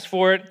when we ask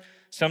for it.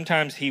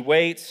 Sometimes he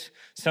waits.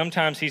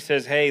 Sometimes he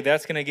says, hey,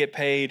 that's going to get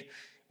paid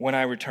when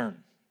I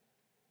return.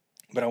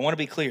 But I want to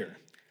be clear.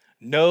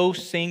 No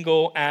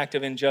single act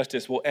of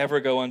injustice will ever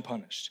go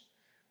unpunished.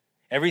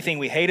 Everything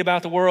we hate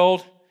about the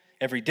world,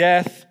 every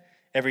death,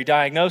 every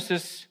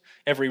diagnosis,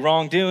 every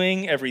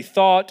wrongdoing, every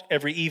thought,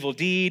 every evil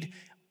deed,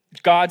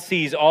 God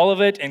sees all of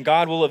it and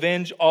God will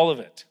avenge all of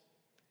it.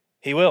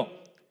 He will.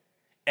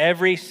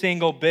 Every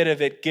single bit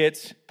of it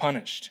gets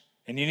punished.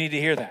 And you need to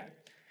hear that.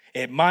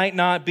 It might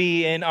not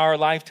be in our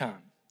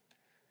lifetime,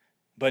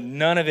 but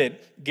none of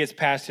it gets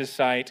past his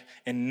sight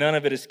and none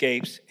of it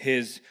escapes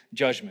his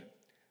judgment.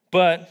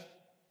 But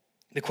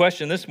the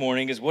question this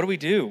morning is, what do we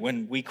do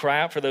when we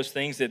cry out for those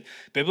things that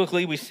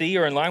biblically we see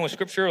are in line with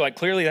Scripture? Like,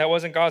 clearly that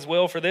wasn't God's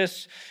will for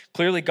this.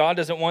 Clearly God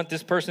doesn't want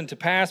this person to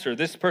pass or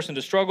this person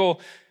to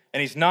struggle, and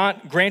he's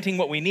not granting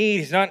what we need.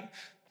 He's not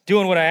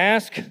doing what I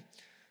ask.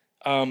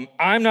 I'm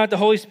not the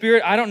Holy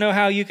Spirit. I don't know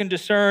how you can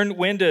discern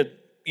when to,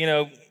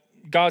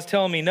 God's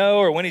telling me no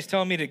or when he's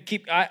telling me to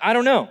keep. I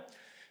don't know.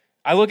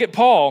 I look at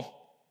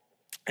Paul,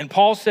 and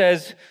Paul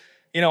says,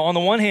 on the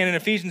one hand in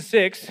Ephesians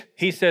 6,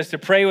 he says to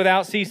pray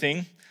without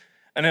ceasing.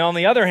 And then on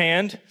the other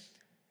hand,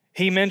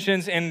 he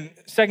mentions in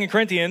 2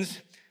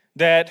 Corinthians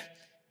that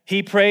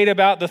he prayed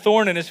about the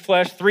thorn in his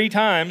flesh 3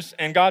 times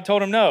and God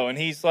told him no. And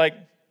he's like,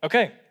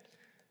 okay.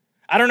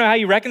 I don't know how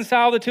you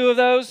reconcile the two of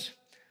those,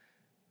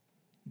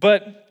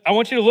 but I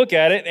want you to look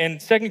at it in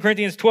 2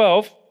 Corinthians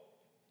 12.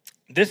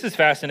 This is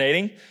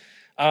fascinating.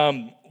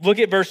 Look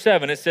at verse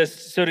 7. It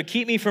says, so to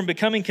keep me from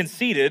becoming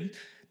conceited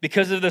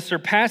because of the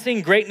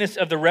surpassing greatness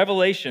of the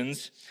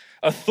revelations,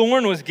 a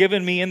thorn was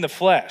given me in the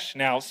flesh.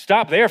 Now,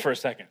 stop there for a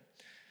second.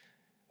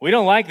 We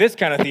don't like this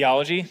kind of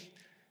theology.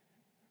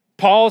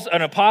 Paul's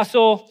an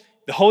apostle.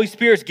 The Holy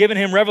Spirit's given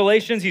him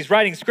revelations. He's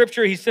writing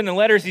scripture. He's sending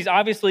letters. He's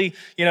obviously,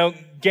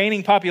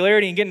 gaining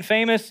popularity and getting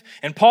famous.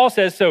 And Paul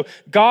says, so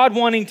God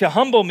wanting to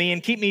humble me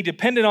and keep me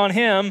dependent on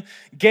him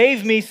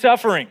gave me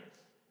suffering.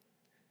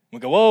 We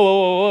go,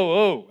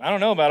 whoa. I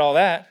don't know about all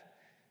that.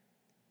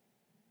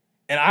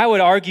 And I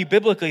would argue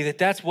biblically that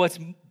that's what's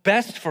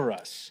best for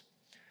us.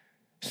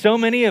 So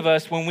many of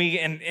us, when we,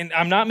 and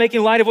I'm not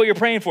making light of what you're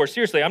praying for.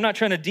 Seriously, I'm not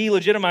trying to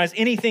delegitimize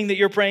anything that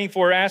you're praying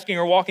for, asking,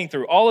 or walking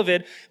through. All of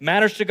it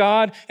matters to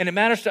God and it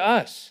matters to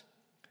us.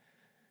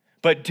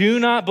 But do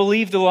not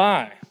believe the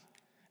lie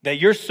that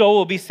your soul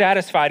will be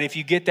satisfied if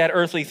you get that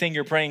earthly thing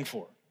you're praying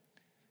for.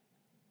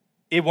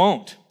 It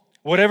won't,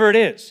 whatever it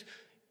is.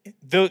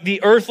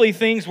 The earthly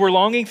things we're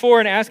longing for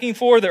and asking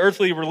for, the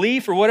earthly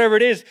relief or whatever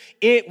it is,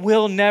 it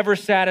will never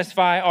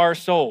satisfy our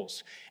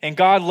souls. And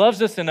God loves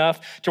us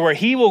enough to where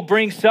he will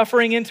bring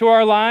suffering into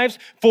our lives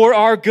for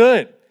our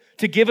good,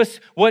 to give us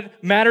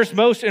what matters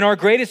most and our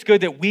greatest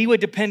good, that we would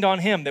depend on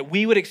him, that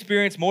we would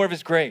experience more of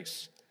his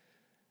grace.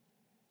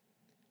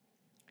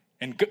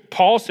 And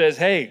Paul says,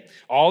 hey,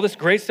 all this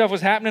great stuff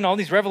was happening, all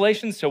these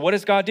revelations, so what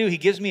does God do? He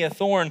gives me a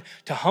thorn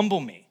to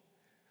humble me,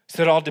 so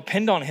that I'll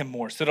depend on him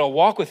more, so that I'll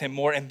walk with him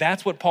more, and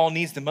that's what Paul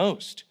needs the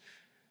most.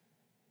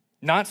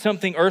 Not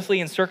something earthly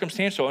and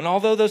circumstantial. And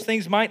although those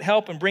things might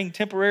help and bring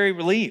temporary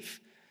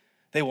relief,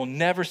 they will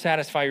never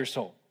satisfy your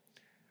soul.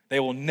 They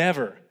will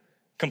never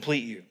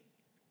complete you.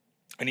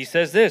 And he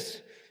says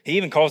this, he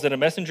even calls it a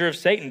messenger of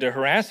Satan to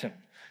harass him,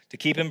 to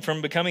keep him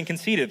from becoming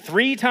conceited.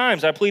 3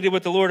 times I pleaded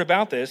with the Lord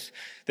about this,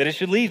 that it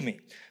should leave me.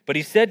 But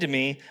he said to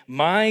me,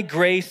 my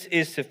grace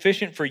is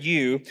sufficient for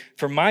you,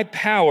 for my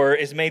power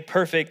is made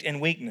perfect in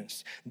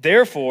weakness.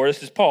 Therefore,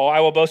 this is Paul, I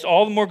will boast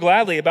all the more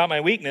gladly about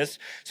my weakness,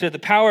 so that the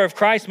power of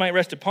Christ might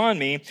rest upon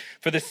me.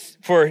 For the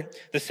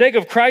sake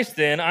of Christ,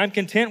 then, I'm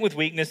content with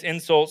weakness,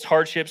 insults,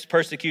 hardships,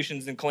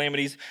 persecutions, and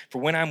calamities. For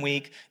when I'm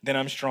weak, then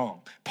I'm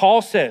strong.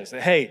 Paul says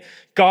that, hey,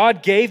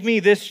 God gave me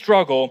this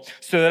struggle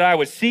so that I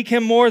would seek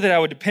him more, that I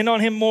would depend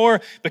on him more,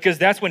 because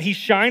that's when he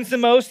shines the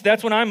most.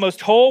 That's when I'm most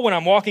whole, when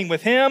I'm walking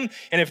with him.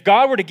 And if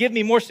God were to give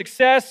me more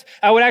success,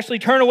 I would actually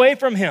turn away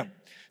from him.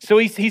 So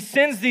he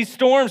sends these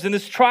storms and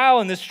this trial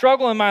and this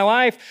struggle in my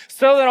life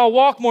so that I'll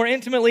walk more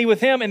intimately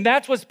with him. And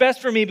that's what's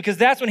best for me, because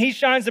that's when he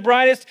shines the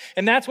brightest.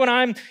 And that's when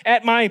I'm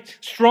at my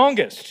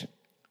strongest,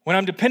 when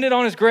I'm dependent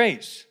on his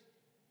grace.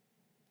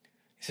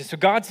 He says, so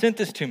God sent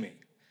this to me.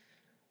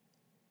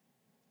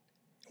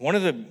 One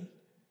of the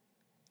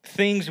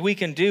things we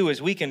can do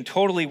is we can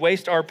totally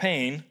waste our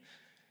pain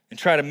and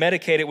try to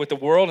medicate it with the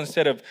world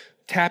instead of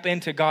tap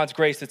into God's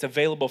grace that's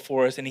available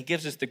for us, and he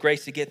gives us the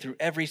grace to get through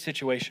every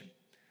situation.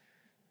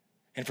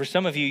 And for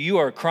some of you, you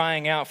are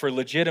crying out for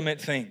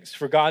legitimate things,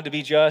 for God to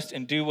be just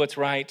and do what's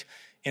right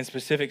in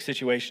specific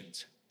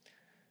situations.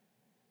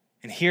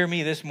 And hear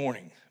me this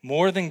morning,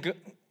 more than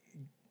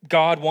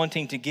God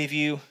wanting to give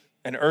you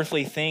an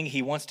earthly thing,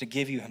 he wants to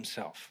give you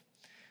himself.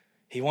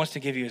 He wants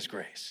to give you his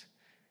grace.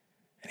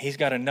 And he's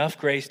got enough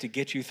grace to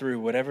get you through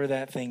whatever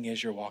that thing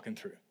is you're walking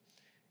through.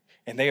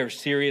 And they are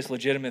serious,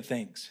 legitimate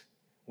things.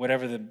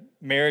 Whatever the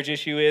marriage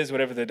issue is,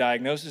 whatever the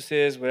diagnosis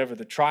is, whatever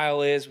the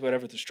trial is,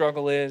 whatever the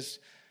struggle is,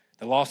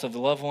 the loss of the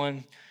loved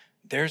one,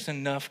 there's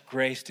enough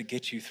grace to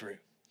get you through.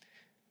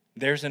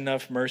 There's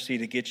enough mercy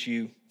to get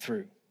you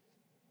through.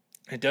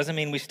 It doesn't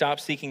mean we stop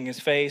seeking his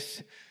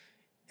face.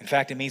 In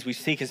fact, it means we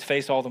seek his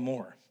face all the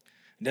more.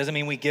 It doesn't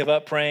mean we give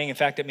up praying. In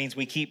fact, it means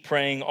we keep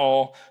praying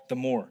all the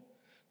more.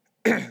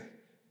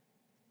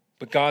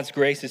 But God's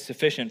grace is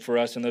sufficient for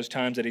us in those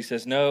times that he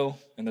says no,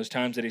 and those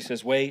times that he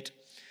says wait.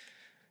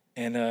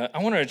 And I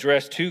want to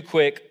address 2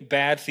 quick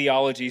bad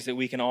theologies that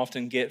we can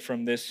often get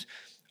from this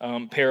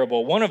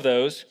parable. One of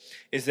those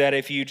is that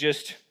if you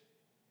just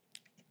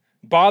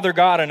bother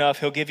God enough,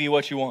 he'll give you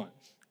what you want,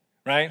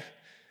 right?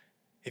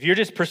 If you're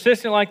just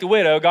persistent like the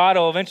widow, God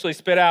will eventually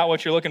spit out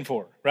what you're looking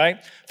for,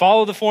 right?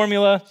 Follow the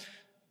formula,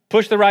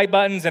 push the right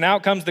buttons, and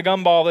out comes the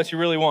gumball that you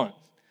really want.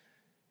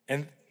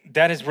 And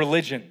that is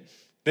religion.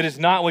 That is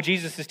not what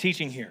Jesus is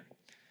teaching here.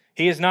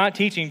 He is not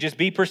teaching just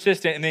be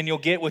persistent and then you'll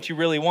get what you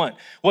really want.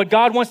 What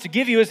God wants to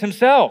give you is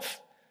himself.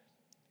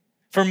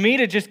 For me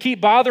to just keep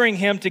bothering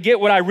him to get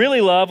what I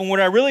really love and what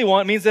I really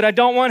want means that I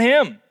don't want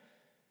him.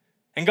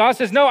 And God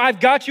says, no, I've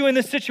got you in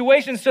this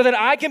situation so that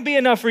I can be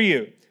enough for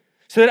you,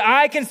 so that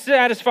I can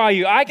satisfy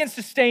you, I can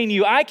sustain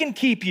you, I can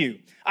keep you,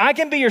 I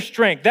can be your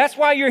strength. That's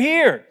why you're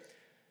here.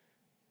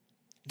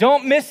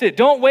 Don't miss it.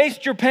 Don't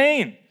waste your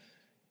pain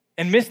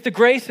and miss the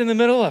grace in the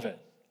middle of it.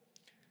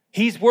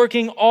 He's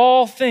working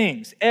all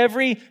things.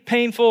 Every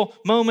painful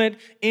moment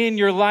in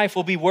your life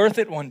will be worth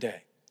it one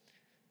day.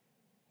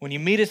 When you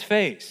meet his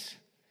face,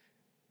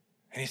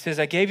 and he says,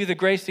 I gave you the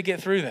grace to get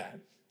through that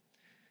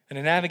and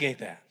to navigate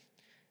that.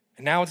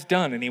 And now it's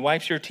done, and he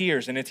wipes your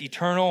tears, and it's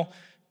eternal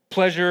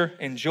pleasure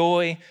and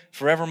joy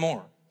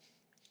forevermore.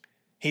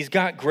 He's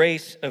got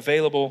grace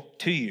available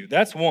to you.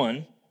 That's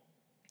one,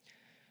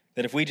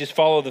 that if we just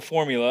follow the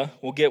formula,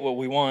 we'll get what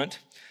we want.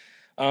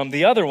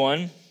 The other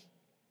one,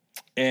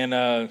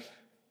 and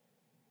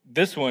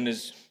this one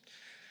is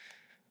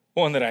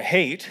one that I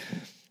hate,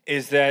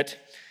 is that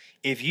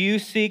if you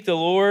seek the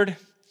Lord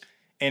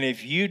and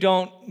if you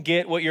don't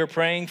get what you're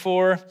praying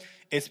for,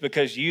 it's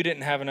because you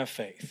didn't have enough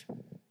faith.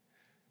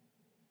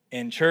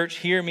 And church,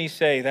 hear me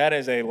say that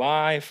is a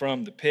lie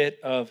from the pit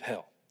of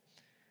hell.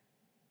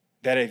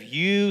 That if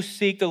you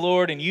seek the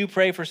Lord and you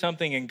pray for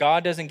something and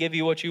God doesn't give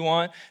you what you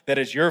want, that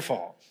is your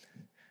fault.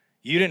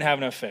 You didn't have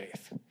enough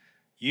faith.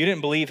 You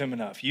didn't believe him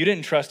enough. You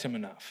didn't trust him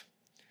enough.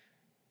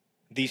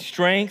 The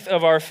strength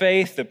of our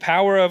faith, the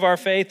power of our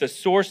faith, the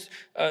source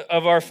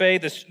of our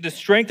faith, the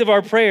strength of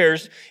our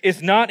prayers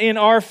is not in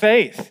our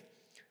faith.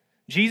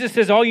 Jesus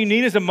says all you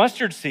need is a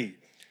mustard seed.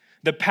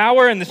 The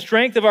power and the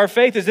strength of our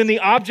faith is in the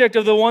object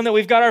of the one that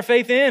we've got our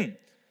faith in.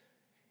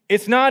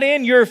 It's not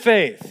in your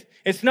faith.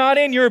 It's not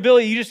in your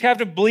ability. You just have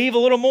to believe a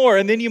little more,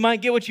 and then you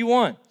might get what you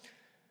want.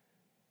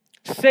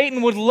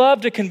 Satan would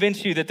love to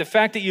convince you that the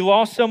fact that you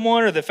lost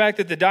someone or the fact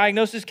that the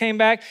diagnosis came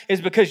back is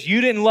because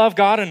you didn't love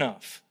God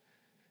enough.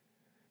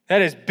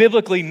 That is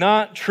biblically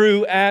not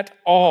true at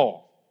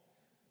all.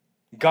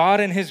 God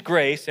in his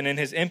grace and in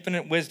his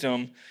infinite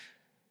wisdom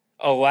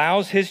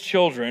allows his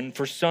children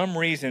for some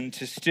reason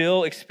to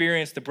still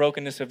experience the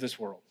brokenness of this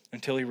world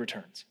until he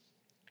returns.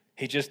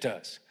 He just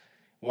does.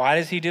 Why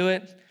does he do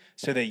it?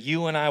 So that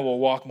you and I will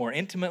walk more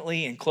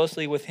intimately and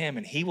closely with him,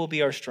 and he will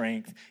be our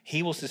strength,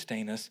 he will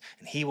sustain us,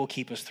 and he will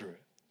keep us through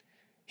it.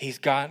 He's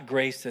got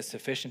grace that's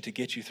sufficient to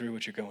get you through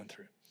what you're going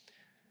through.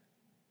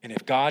 And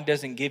if God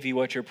doesn't give you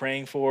what you're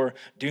praying for,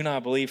 do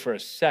not believe for a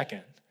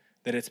second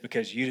that it's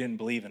because you didn't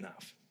believe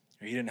enough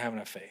or you didn't have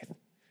enough faith.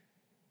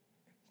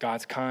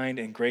 God's kind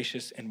and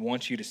gracious and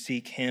wants you to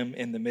seek him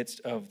in the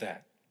midst of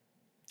that.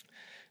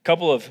 A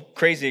couple of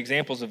crazy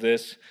examples of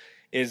this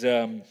is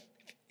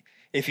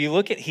if you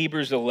look at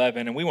Hebrews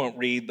 11, and we won't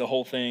read the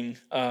whole thing,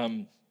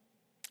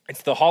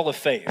 it's the hall of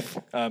faith.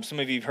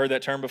 Some of you have heard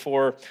that term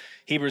before.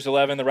 Hebrews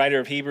 11, the writer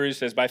of Hebrews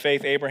says, by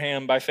faith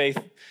Abraham, by faith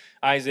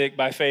Isaac,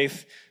 by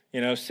faith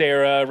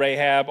Sarah,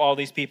 Rahab, all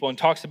these people, and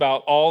talks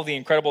about all the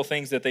incredible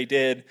things that they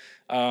did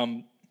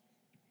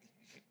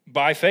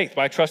by faith,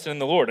 by trusting in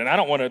the Lord. And I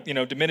don't want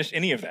to, diminish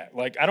any of that.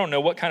 Like, I don't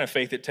know what kind of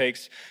faith it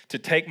takes to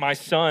take my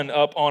son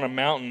up on a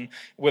mountain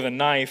with a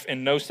knife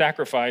and no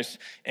sacrifice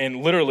and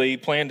literally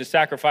plan to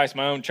sacrifice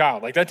my own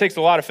child. Like, that takes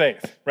a lot of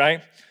faith,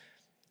 right?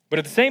 But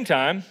at the same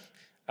time,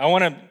 I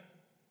want to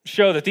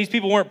show that these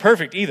people weren't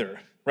perfect either,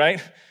 right?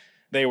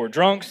 They were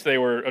drunks, they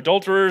were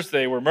adulterers,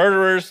 they were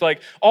murderers,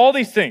 like all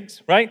these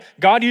things, right?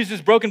 God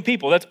uses broken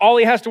people. That's all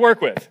he has to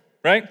work with,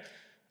 right?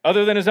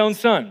 Other than his own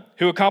son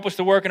who accomplished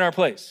the work in our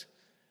place.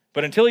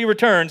 But until he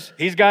returns,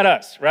 he's got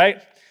us,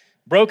 right?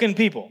 Broken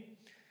people.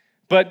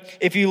 But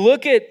if you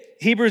look at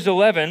Hebrews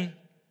 11,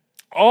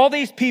 all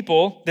these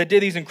people that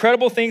did these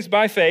incredible things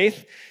by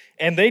faith,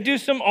 and they do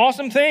some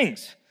awesome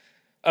things.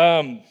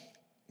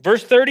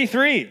 Verse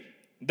 33,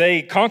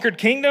 they conquered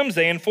kingdoms,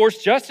 they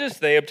enforced justice,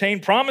 they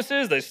obtained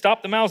promises, they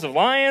stopped the mouths of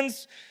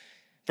lions.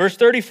 Verse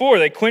 34,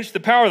 they quenched the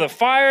power of the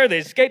fire, they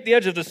escaped the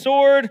edge of the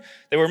sword,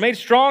 they were made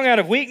strong out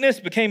of weakness,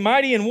 became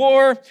mighty in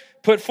war,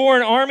 put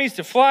foreign armies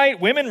to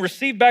flight, women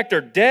received back their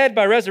dead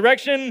by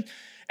resurrection.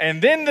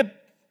 And then the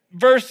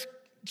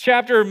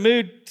chapter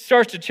mood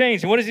starts to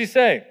change. And what does he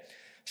say?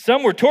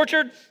 Some were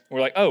tortured. We're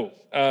like,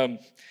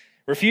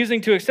 refusing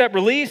to accept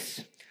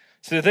release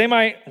so that they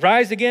might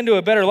rise again to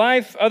a better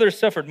life. Others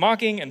suffered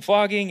mocking and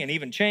flogging and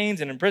even chains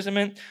and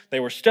imprisonment.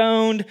 They were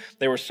stoned.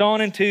 They were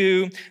sawn in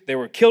two. They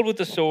were killed with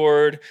the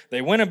sword.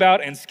 They went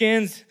about in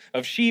skins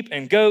of sheep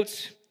and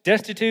goats,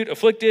 destitute,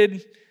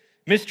 afflicted,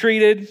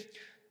 mistreated,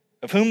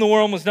 of whom the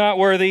world was not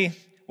worthy,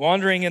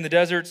 wandering in the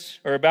deserts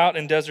or about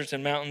in deserts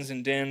and mountains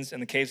and dens and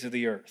the caves of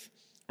the earth,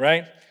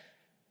 right?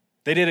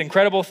 They did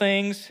incredible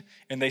things,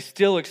 and they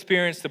still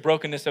experienced the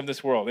brokenness of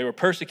this world. They were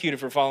persecuted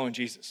for following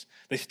Jesus.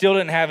 They still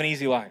didn't have an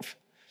easy life.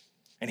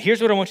 And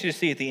here's what I want you to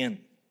see at the end.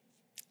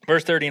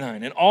 Verse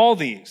 39, and all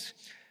these,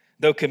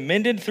 though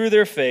commended through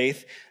their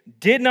faith,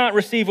 did not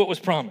receive what was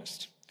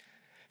promised,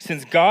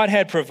 since God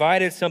had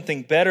provided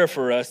something better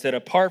for us, that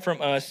apart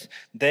from us,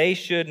 they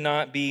should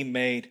not be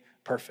made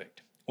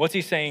perfect. What's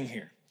he saying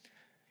here?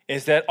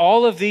 Is that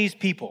all of these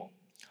people,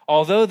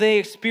 although they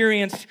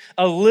experienced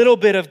a little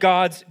bit of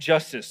God's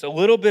justice, a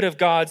little bit of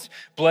God's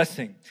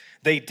blessing,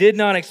 they did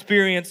not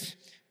experience,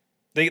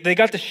 they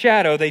got the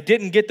shadow, they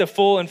didn't get the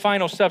full and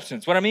final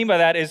substance. What I mean by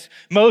that is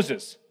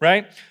Moses,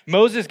 right?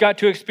 Moses got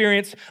to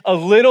experience a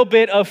little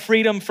bit of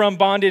freedom from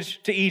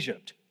bondage to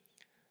Egypt.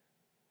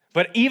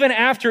 But even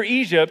after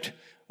Egypt,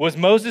 was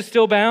Moses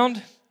still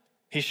bound?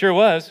 He sure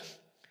was,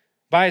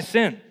 by his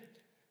sin.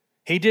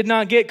 He did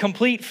not get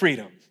complete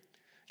freedom.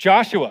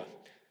 Joshua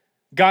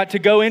got to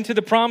go into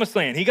the promised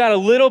land. He got a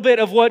little bit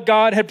of what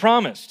God had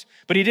promised,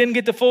 but he didn't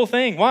get the full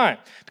thing. Why?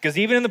 Because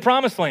even in the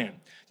promised land,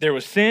 there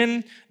was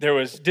sin, there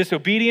was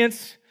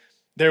disobedience,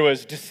 there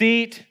was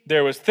deceit,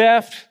 there was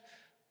theft,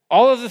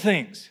 all of the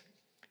things.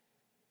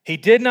 He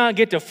did not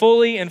get to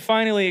fully and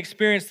finally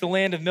experience the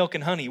land of milk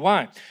and honey.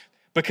 Why?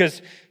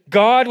 Because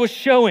God was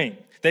showing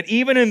that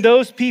even in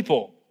those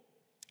people,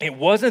 it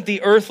wasn't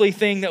the earthly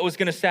thing that was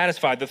going to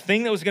satisfy. The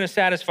thing that was going to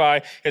satisfy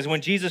is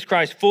when Jesus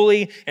Christ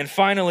fully and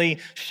finally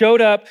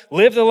showed up,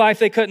 lived the life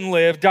they couldn't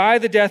live,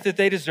 died the death that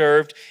they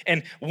deserved,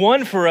 and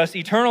won for us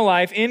eternal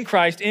life in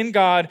Christ, in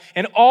God,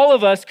 and all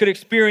of us could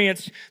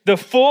experience the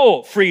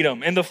full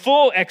freedom and the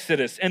full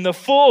exodus and the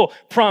full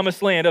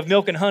promised land of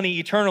milk and honey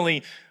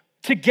eternally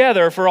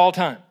together for all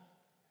time.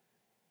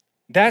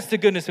 That's the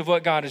goodness of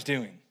what God is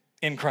doing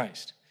in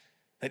Christ.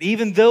 That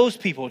even those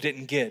people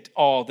didn't get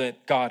all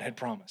that God had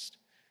promised.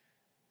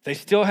 They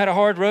still had a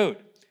hard road,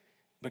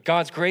 but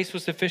God's grace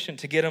was sufficient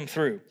to get them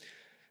through.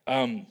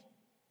 One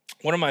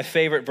of my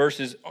favorite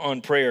verses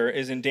on prayer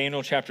is in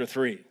Daniel chapter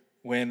 3,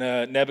 when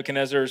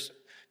Nebuchadnezzar's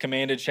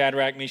commanded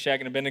Shadrach, Meshach,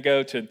 and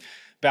Abednego to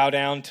bow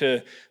down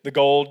to the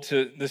gold,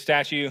 to the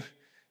statue.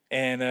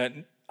 And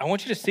I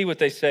want you to see what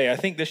they say. I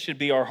think this should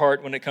be our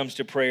heart when it comes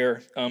to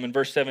prayer. In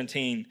verse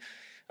 17,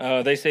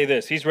 they say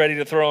this. He's ready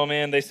to throw them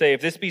in. They say,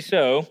 if this be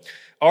so,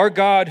 our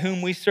God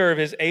whom we serve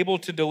is able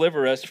to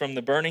deliver us from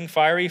the burning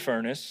fiery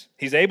furnace.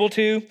 He's able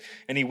to,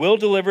 and he will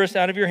deliver us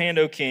out of your hand,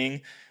 O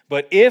king.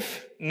 But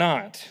if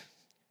not,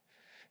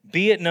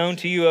 be it known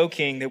to you, O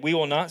king, that we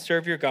will not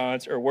serve your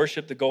gods or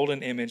worship the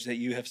golden image that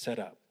you have set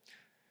up.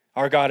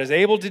 Our God is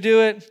able to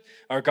do it.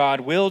 Our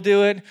God will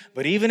do it.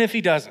 But even if he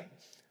doesn't,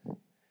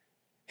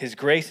 his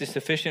grace is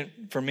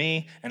sufficient for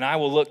me, and I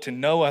will look to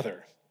no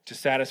other to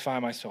satisfy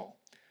my soul.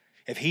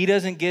 If he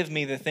doesn't give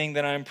me the thing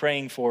that I'm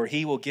praying for,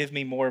 he will give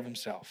me more of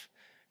himself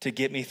to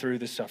get me through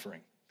the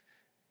suffering.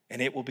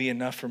 And it will be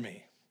enough for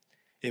me.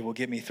 It will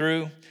get me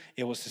through.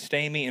 It will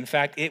sustain me. In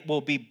fact, it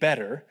will be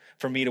better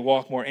for me to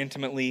walk more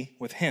intimately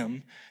with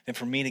him than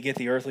for me to get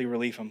the earthly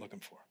relief I'm looking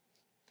for.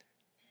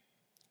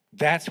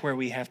 That's where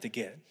we have to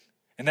get.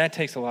 And that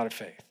takes a lot of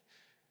faith.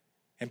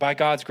 And by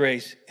God's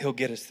grace, he'll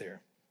get us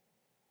there.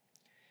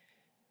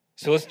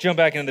 So let's jump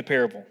back into the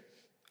parable.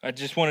 I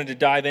just wanted to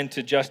dive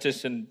into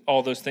justice and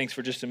all those things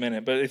for just a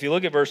minute. But if you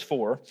look at verse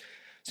 4,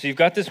 so you've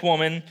got this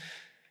woman,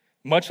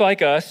 much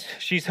like us,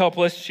 she's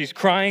helpless. She's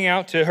crying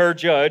out to her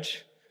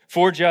judge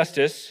for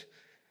justice.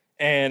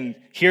 And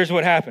here's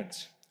what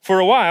happens. For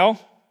a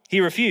while, he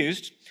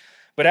refused.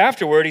 But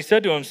afterward, he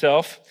said to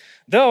himself,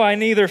 though I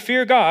neither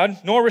fear God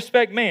nor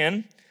respect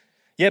man,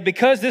 yet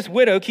because this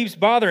widow keeps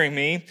bothering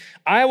me,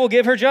 I will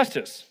give her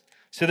justice,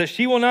 so that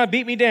she will not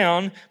beat me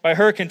down by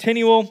her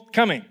continual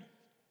coming.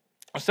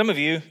 Some of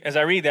you, as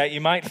I read that,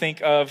 you might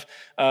think of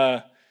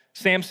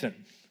Samson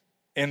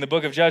in the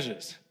book of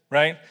Judges,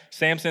 right?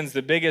 Samson's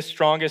the biggest,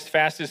 strongest,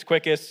 fastest,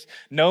 quickest.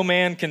 No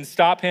man can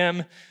stop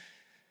him.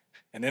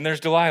 And then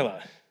there's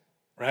Delilah,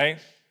 right?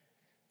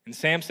 And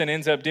Samson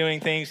ends up doing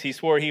things he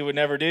swore he would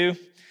never do.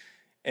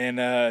 And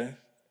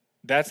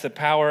that's the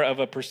power of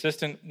a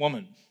persistent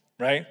woman,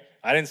 right?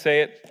 I didn't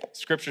say it.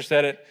 Scripture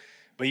said it.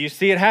 But you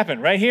see it happen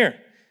right here.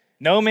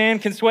 No man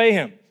can sway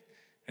him.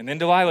 And then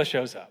Delilah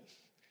shows up.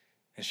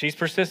 And she's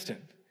persistent.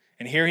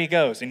 And here he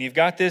goes. And you've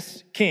got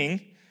this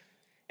king.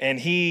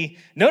 And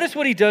notice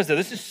what he does though.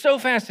 This is so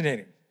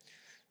fascinating.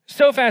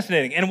 So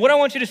fascinating. And what I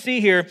want you to see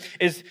here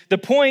is the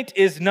point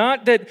is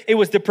not that it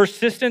was the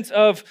persistence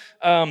of,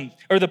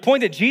 or the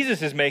point that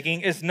Jesus is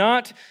making is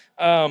not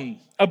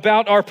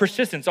about our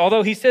persistence.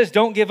 Although he says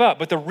don't give up.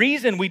 But the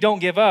reason we don't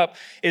give up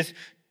is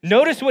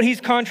notice what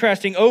he's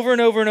contrasting over and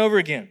over and over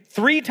again.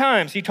 3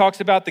 times he talks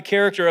about the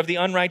character of the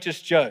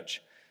unrighteous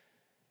judge.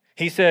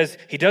 He says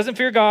he doesn't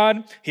fear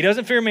God, he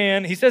doesn't fear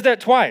man. He says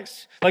that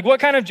twice. Like what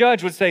kind of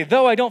judge would say,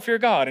 though I don't fear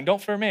God and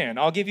don't fear man,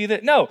 I'll give you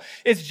that? No,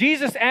 it's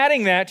Jesus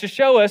adding that to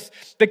show us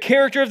the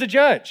character of the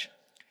judge.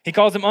 He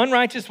calls him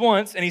unrighteous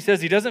once, and he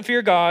says he doesn't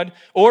fear God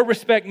or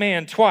respect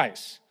man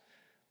twice.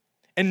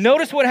 And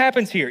notice what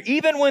happens here.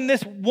 Even when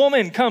this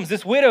woman comes,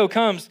 this widow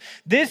comes,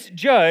 this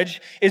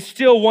judge is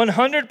still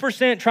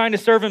 100% trying to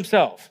serve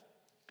himself.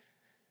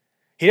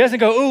 He doesn't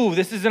go, ooh,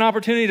 this is an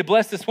opportunity to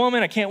bless this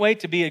woman. I can't wait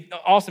to be an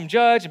awesome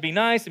judge and be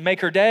nice and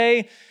make her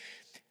day.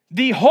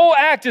 The whole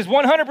act is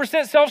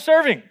 100%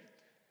 self-serving.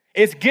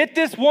 It's get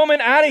this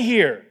woman out of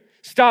here.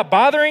 Stop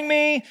bothering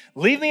me.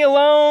 Leave me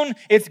alone.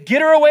 It's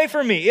get her away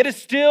from me. It is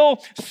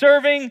still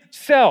serving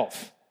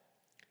self.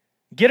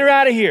 Get her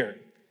out of here.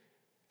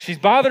 She's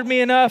bothered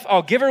me enough.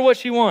 I'll give her what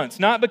she wants.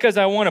 Not because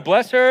I want to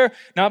bless her.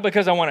 Not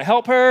because I want to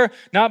help her.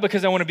 Not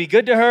because I want to be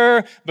good to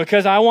her.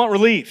 Because I want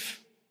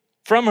relief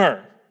from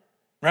her.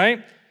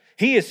 Right?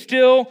 He is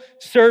still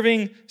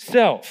serving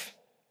self.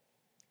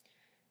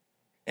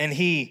 And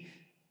he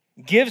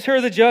gives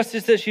her the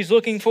justice that she's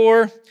looking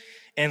for.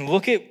 And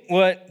look at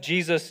what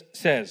Jesus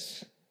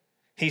says.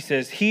 He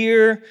says,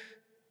 hear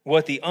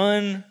what the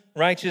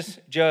unrighteous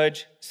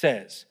judge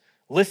says.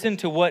 Listen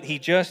to what he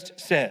just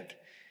said.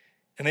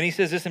 And then he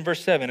says this in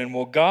verse 7, and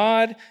will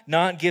God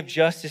not give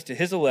justice to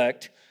his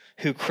elect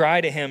who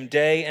cry to him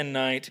day and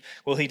night?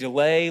 Will he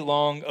delay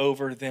long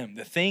over them?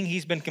 The thing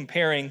he's been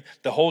comparing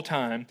the whole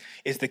time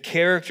is the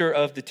character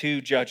of the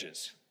 2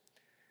 judges.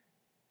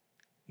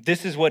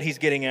 This is what he's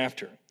getting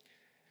after.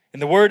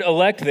 And the word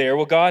elect there,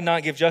 will God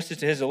not give justice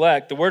to his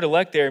elect? The word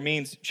elect there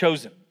means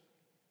chosen.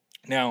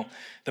 Now,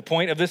 the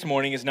point of this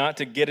morning is not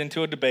to get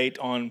into a debate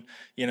on,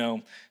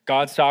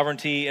 God's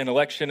sovereignty and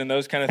election and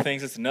those kind of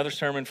things. It's another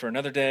sermon for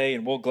another day,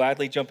 and we'll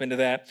gladly jump into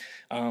that.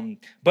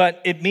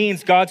 But it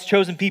means God's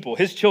chosen people,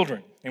 his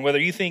children. And whether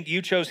you think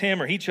you chose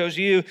him or he chose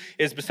you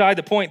is beside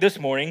the point this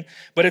morning,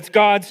 but it's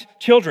God's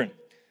children.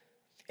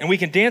 And we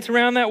can dance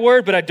around that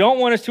word, but I don't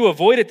want us to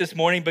avoid it this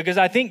morning because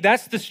I think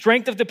that's the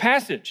strength of the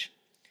passage.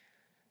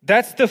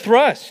 That's the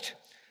thrust.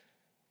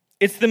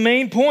 It's the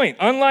main point.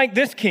 Unlike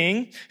this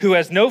king who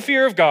has no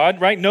fear of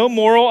God, right? No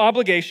moral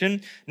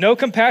obligation, no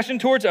compassion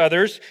towards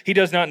others. He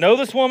does not know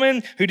this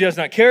woman, who does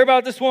not care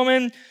about this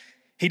woman.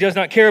 He does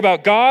not care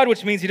about God,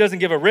 which means he doesn't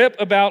give a rip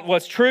about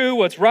what's true,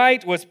 what's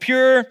right, what's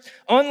pure.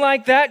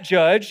 Unlike that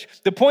judge,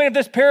 the point of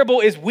this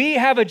parable is we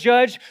have a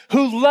judge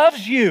who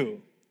loves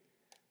you.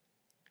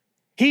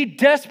 He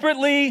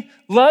desperately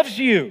loves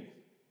you.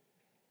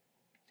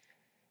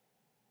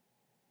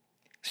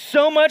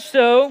 So much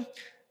so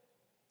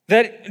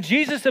that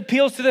Jesus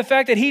appeals to the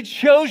fact that he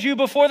chose you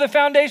before the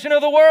foundation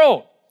of the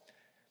world.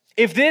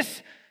 If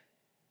this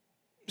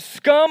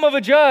scum of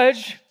a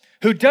judge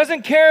who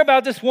doesn't care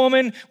about this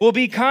woman will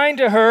be kind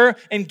to her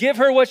and give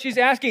her what she's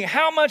asking,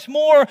 how much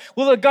more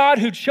will a God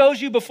who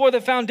chose you before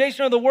the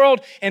foundation of the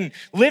world and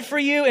lived for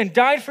you and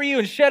died for you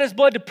and shed his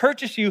blood to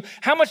purchase you,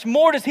 how much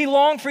more does he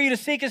long for you to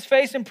seek his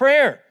face in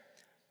prayer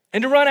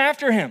and to run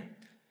after him?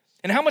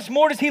 And how much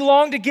more does he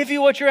long to give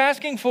you what you're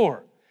asking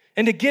for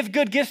and to give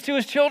good gifts to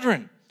his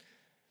children?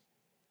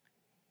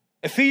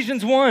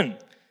 Ephesians 1,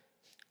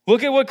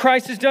 look at what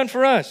Christ has done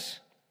for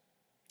us.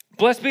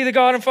 Blessed be the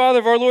God and Father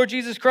of our Lord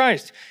Jesus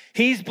Christ.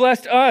 He's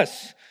blessed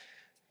us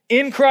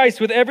in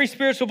Christ with every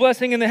spiritual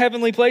blessing in the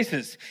heavenly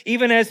places,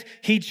 even as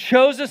he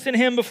chose us in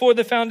him before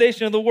the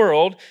foundation of the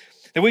world,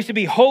 that we should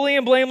be holy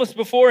and blameless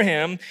before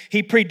him.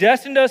 He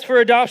predestined us for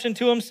adoption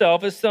to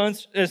himself as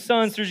sons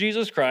through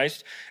Jesus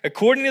Christ,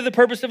 according to the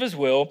purpose of his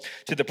will,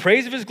 to the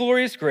praise of his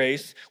glorious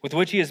grace, with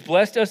which he has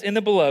blessed us in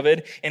the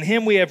beloved. In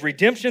him we have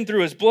redemption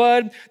through his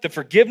blood, the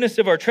forgiveness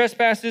of our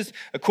trespasses,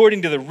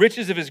 according to the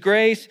riches of his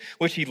grace,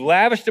 which he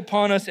lavished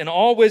upon us in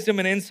all wisdom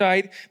and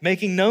insight,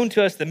 making known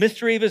to us the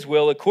mystery of his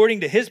will, according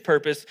to his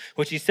purpose,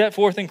 which he set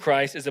forth in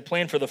Christ as a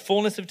plan for the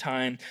fullness of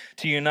time,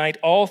 to unite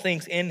all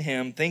things in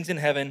him, things in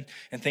heaven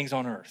and things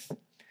on earth.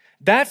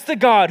 That's the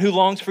God who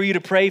longs for you to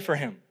pray for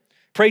him,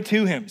 pray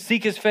to him,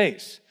 seek his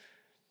face.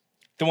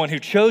 The one who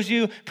chose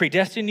you,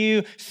 predestined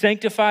you,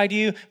 sanctified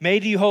you,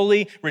 made you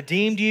holy,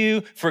 redeemed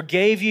you,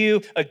 forgave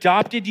you,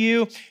 adopted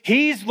you.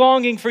 He's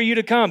longing for you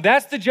to come.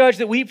 That's the judge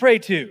that we pray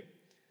to.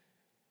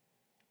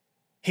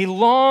 He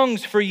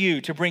longs for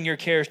you to bring your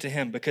cares to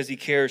him because he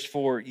cares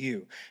for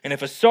you. And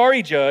if a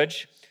sorry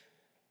judge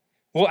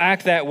will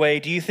act that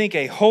way, do you think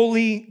a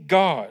holy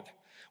God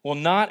will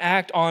not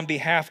act on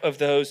behalf of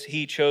those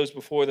he chose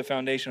before the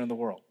foundation of the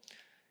world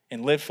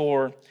and lived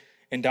for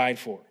and died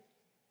for?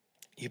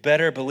 You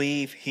better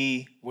believe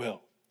he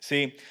will.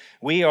 See,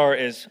 we are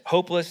as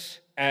hopeless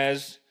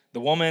as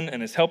the woman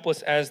and as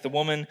helpless as the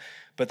woman,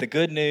 but the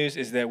good news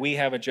is that we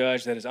have a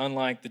judge that is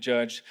unlike the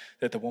judge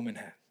that the woman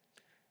had.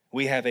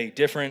 We have a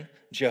different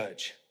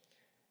judge.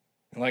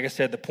 And like I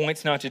said, the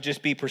point's not to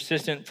just be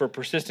persistent for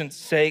persistence'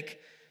 sake.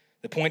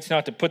 The point's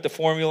not to put the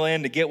formula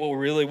in to get what we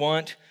really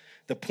want.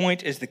 The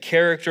point is the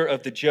character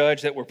of the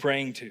judge that we're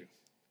praying to.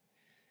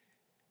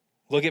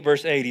 Look at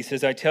verse 8. He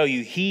says, I tell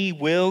you, he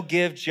will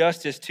give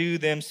justice to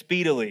them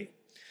speedily.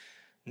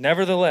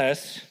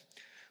 Nevertheless,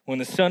 when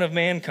the Son of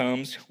Man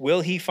comes,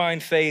 will he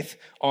find faith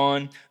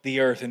on the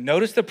earth? And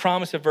notice the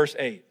promise of verse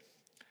 8.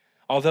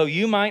 Although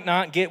you might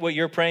not get what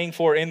you're praying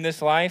for in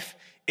this life,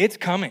 it's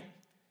coming.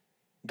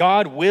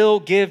 God will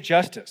give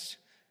justice.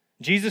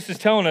 Jesus is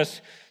telling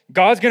us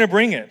God's going to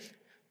bring it.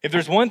 If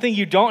there's one thing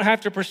you don't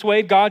have to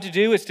persuade God to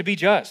do, it's to be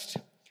just.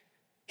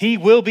 He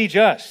will be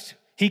just.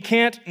 He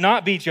can't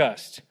not be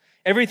just.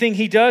 Everything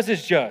he does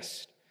is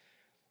just.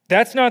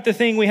 That's not the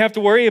thing we have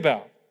to worry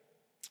about.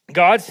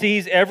 God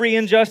sees every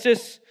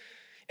injustice,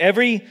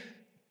 every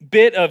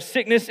bit of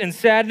sickness and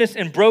sadness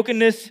and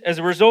brokenness as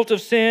a result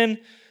of sin.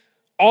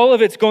 All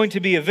of it's going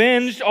to be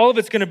avenged. All of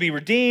it's going to be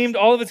redeemed.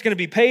 All of it's going to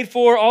be paid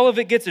for. All of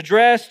it gets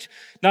addressed.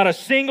 Not a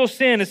single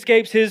sin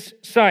escapes his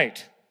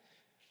sight.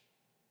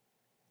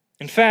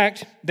 In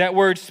fact, that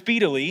word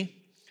speedily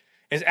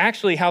is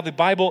actually how the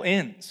Bible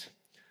ends,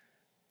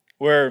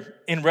 where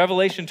in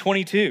Revelation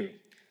 22,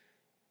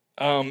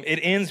 it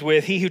ends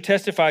with, he who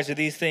testifies to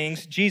these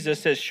things,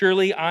 Jesus says,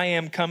 surely I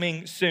am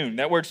coming soon.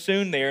 That word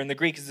soon there in the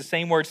Greek is the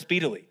same word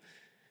speedily.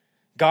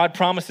 God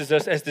promises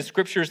us as the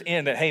scriptures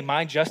end that, hey,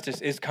 my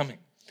justice is coming.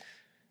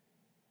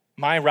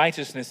 My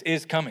righteousness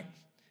is coming.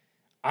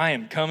 I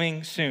am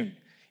coming soon.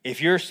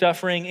 If you're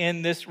suffering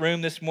in this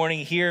room this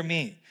morning, hear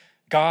me.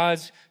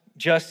 God's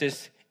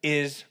justice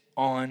is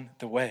on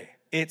the way.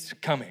 It's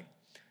coming.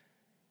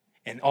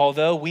 And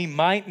although we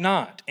might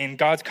not, in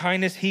God's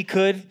kindness, he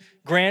could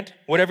grant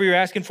whatever you're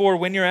asking for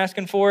when you're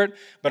asking for it,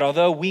 but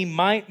although we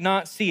might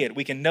not see it,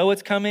 we can know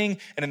it's coming,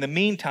 and in the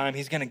meantime,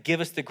 he's going to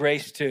give us the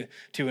grace to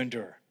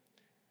endure.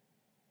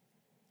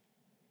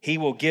 He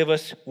will give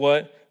us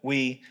what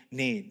we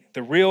need.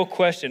 The real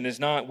question is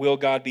not, will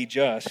God be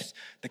just?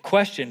 The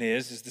question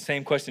is the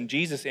same question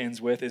Jesus ends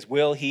with, is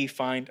will he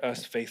find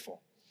us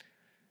faithful?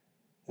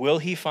 Will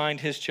he find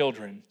his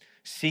children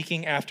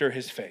seeking after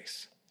his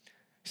face,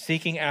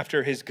 seeking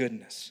after his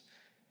goodness,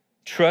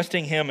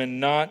 trusting him and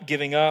not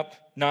giving up,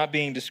 not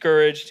being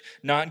discouraged,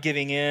 not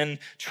giving in,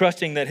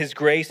 trusting that his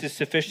grace is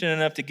sufficient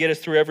enough to get us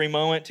through every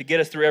moment, to get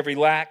us through every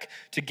lack,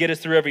 to get us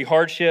through every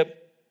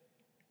hardship?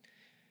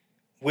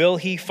 Will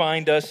he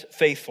find us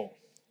faithful?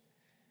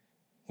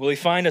 Will he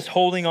find us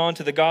holding on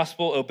to the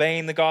gospel,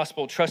 obeying the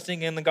gospel,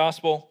 trusting in the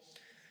gospel?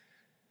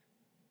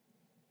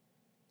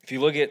 If you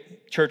look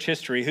at church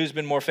history, who's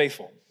been more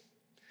faithful?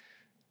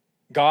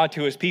 God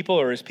to his people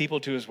or his people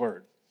to his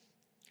word?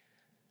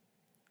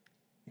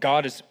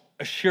 God is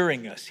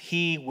assuring us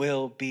he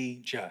will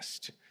be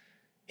just.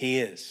 He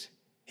is.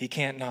 He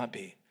can't not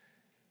be.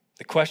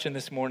 The question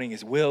this morning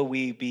is, will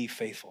we be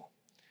faithful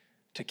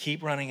to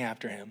keep running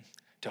after him,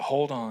 to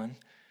hold on,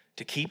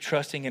 to keep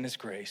trusting in his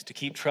grace, to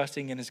keep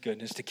trusting in his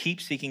goodness, to keep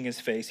seeking his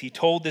face? He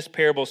told this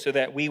parable so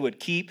that we would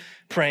keep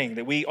praying,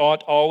 that we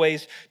ought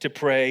always to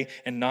pray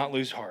and not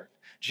lose heart.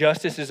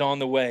 Justice is on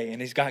the way,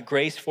 and he's got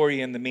grace for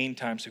you in the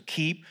meantime, so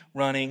keep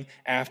running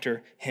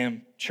after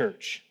him,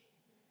 church.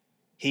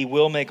 He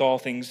will make all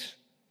things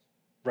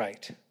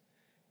right.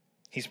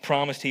 He's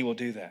promised he will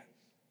do that.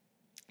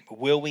 But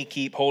will we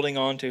keep holding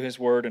on to his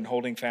word and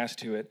holding fast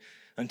to it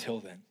until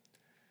then?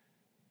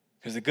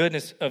 Because the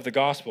goodness of the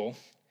gospel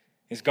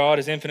is God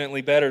is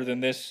infinitely better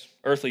than this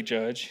earthly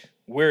judge.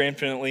 We're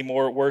infinitely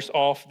worse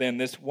off than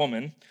this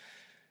woman.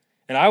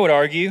 And I would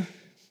argue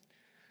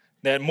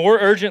that more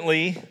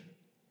urgently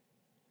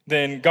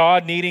than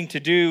God needing to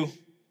do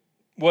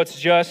what's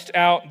just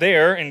out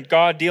there and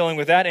God dealing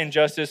with that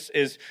injustice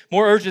is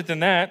more urgent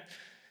than that,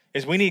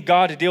 is we need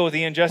God to deal with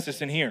the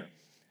injustice in here.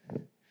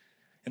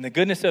 And the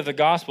goodness of the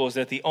gospel is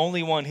that the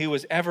only one who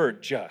was ever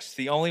just,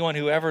 the only one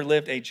who ever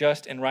lived a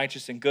just and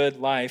righteous and good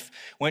life,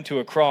 went to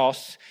a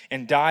cross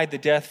and died the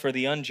death for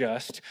the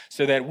unjust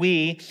so that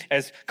we,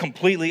 as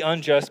completely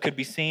unjust, could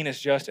be seen as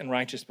just and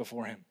righteous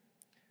before him.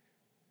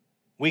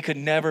 We could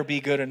never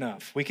be good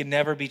enough. We could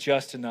never be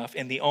just enough.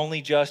 And the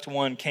only just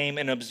one came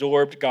and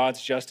absorbed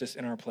God's justice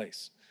in our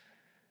place.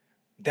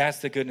 That's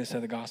the goodness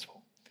of the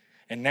gospel.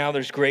 And now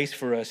there's grace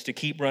for us to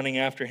keep running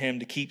after him,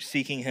 to keep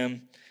seeking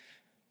him,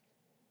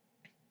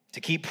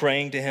 to keep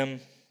praying to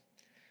him.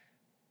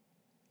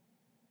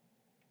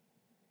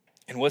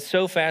 And what's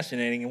so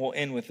fascinating, and we'll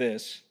end with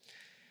this,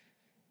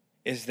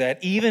 is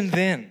that even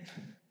then,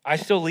 I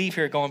still leave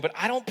here going, but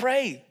I don't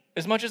pray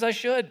as much as I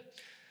should.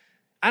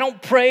 I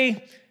don't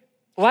pray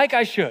like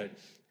I should.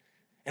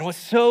 And what's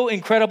so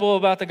incredible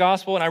about the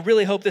gospel, and I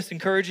really hope this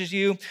encourages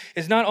you,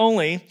 is not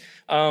only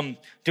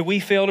do we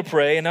fail to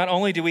pray, and not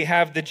only do we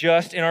have the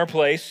just in our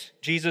place,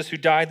 Jesus who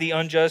died the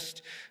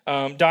unjust,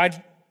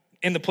 died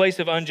in the place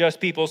of unjust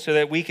people so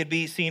that we could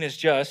be seen as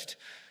just,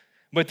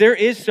 but there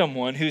is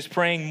someone who's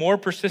praying more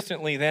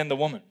persistently than the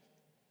woman.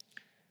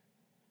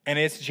 And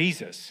it's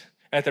Jesus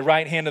at the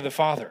right hand of the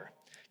Father,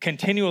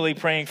 continually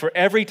praying for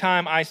every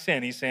time I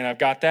sin. He's saying, I've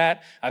got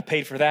that, I've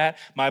paid for that,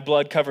 my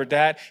blood covered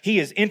that. He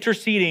is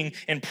interceding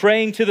and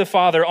praying to the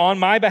Father on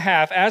my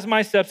behalf as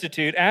my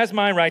substitute, as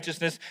my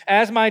righteousness,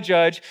 as my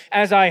judge,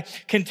 as I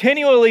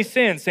continually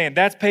sin, saying,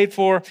 that's paid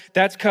for,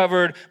 that's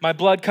covered, my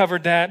blood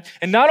covered that.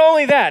 And not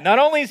only that, not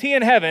only is he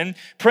in heaven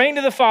praying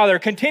to the Father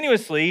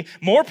continuously,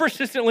 more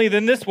persistently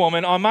than this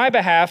woman on my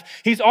behalf,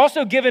 he's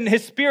also given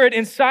his Spirit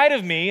inside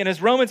of me. And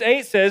as Romans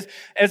 8 says,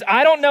 as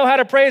I don't know how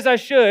to pray as I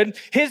should,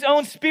 his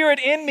own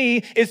Spirit in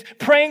me is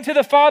praying to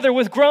the Father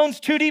with groans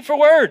too deep for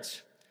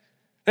words.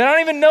 That I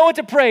don't even know what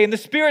to pray, and the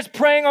Spirit's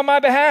praying on my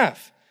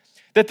behalf.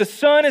 That the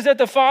Son is at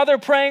the Father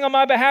praying on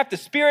my behalf. The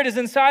Spirit is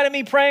inside of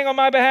me praying on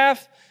my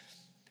behalf.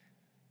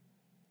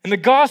 And the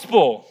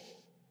gospel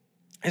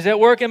is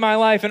at work in my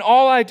life, and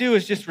all I do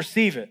is just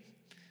receive it.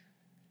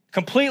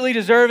 Completely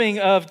deserving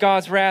of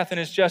God's wrath and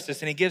his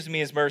justice, and he gives me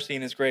his mercy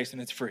and his grace, and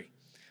it's free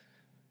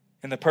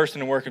in the person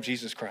and work of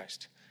Jesus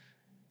Christ.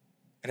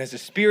 And as the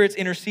Spirit's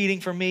interceding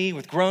for me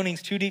with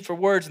groanings too deep for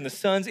words, and the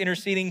Son's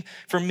interceding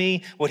for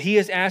me, what he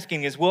is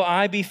asking is, will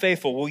I be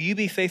faithful? Will you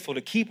be faithful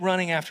to keep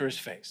running after his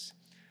face?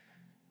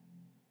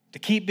 To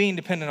keep being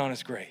dependent on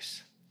his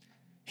grace?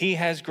 He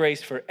has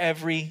grace for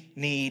every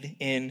need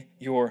in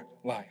your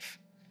life.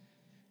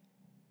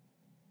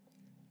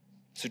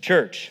 So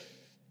church,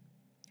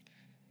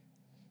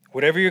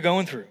 whatever you're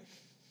going through,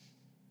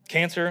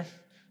 cancer,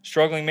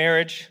 struggling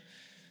marriage,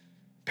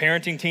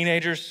 parenting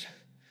teenagers,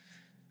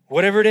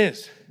 whatever it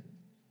is,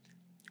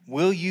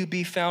 will you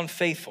be found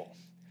faithful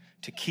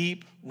to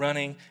keep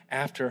running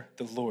after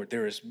the Lord?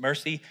 There is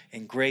mercy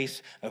and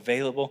grace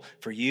available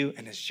for you,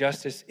 and his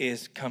justice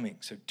is coming.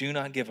 So do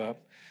not give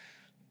up.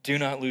 Do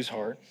not lose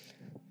heart.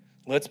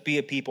 Let's be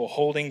a people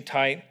holding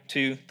tight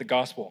to the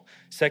gospel.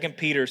 2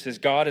 Peter says,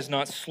 God is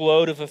not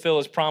slow to fulfill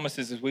his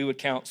promises as we would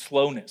count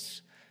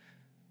slowness.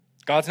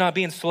 God's not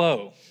being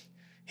slow.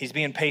 He's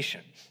being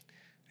patient.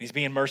 He's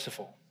being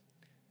merciful,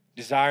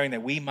 desiring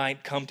that we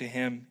might come to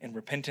him in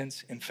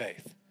repentance and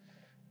faith.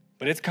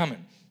 But it's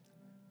coming.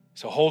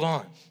 So hold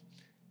on.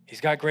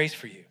 He's got grace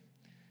for you.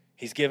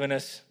 He's given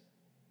us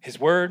his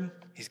word.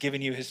 He's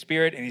given you his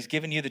Spirit, and he's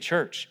given you the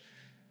church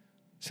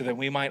so that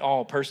we might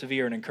all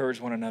persevere and encourage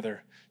one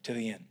another to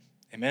the end.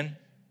 Amen?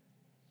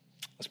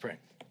 Let's pray.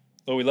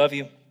 Lord, we love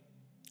you.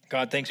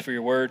 God, thanks for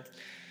your word.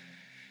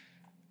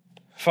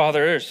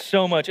 Father, there's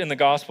so much in the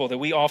gospel that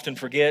we often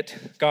forget.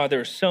 God,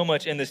 there's so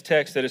much in this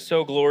text that is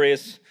so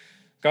glorious.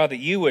 God, that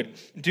you would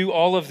do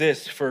all of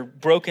this for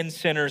broken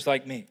sinners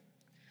like me.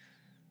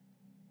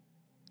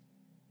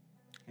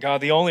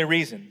 God, the only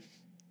reason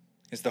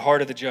is the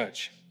heart of the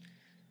judge.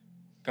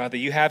 God, that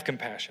you have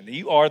compassion, that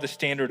you are the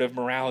standard of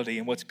morality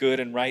and what's good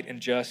and right and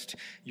just.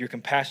 You're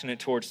compassionate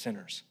towards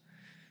sinners.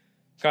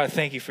 God,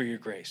 thank you for your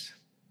grace.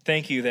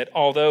 Thank you that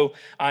although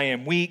I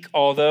am weak,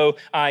 although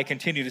I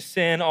continue to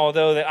sin,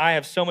 although that I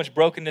have so much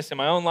brokenness in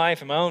my own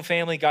life, in my own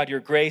family, God, your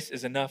grace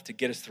is enough to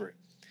get us through.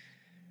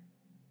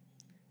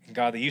 And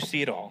God, that you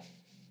see it all.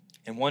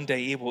 And one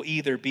day it will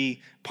either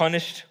be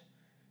punished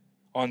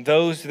on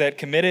those that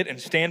commit it and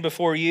stand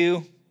before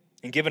you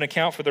and give an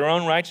account for their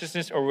own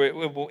righteousness, or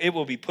it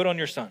will be put on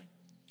your Son.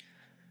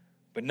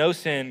 But no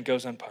sin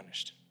goes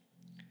unpunished.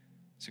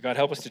 So God,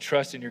 help us to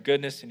trust in your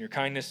goodness and your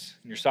kindness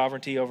and your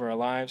sovereignty over our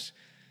lives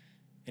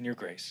and your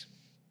grace.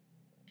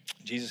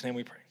 In Jesus' name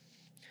we pray.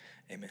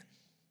 Amen.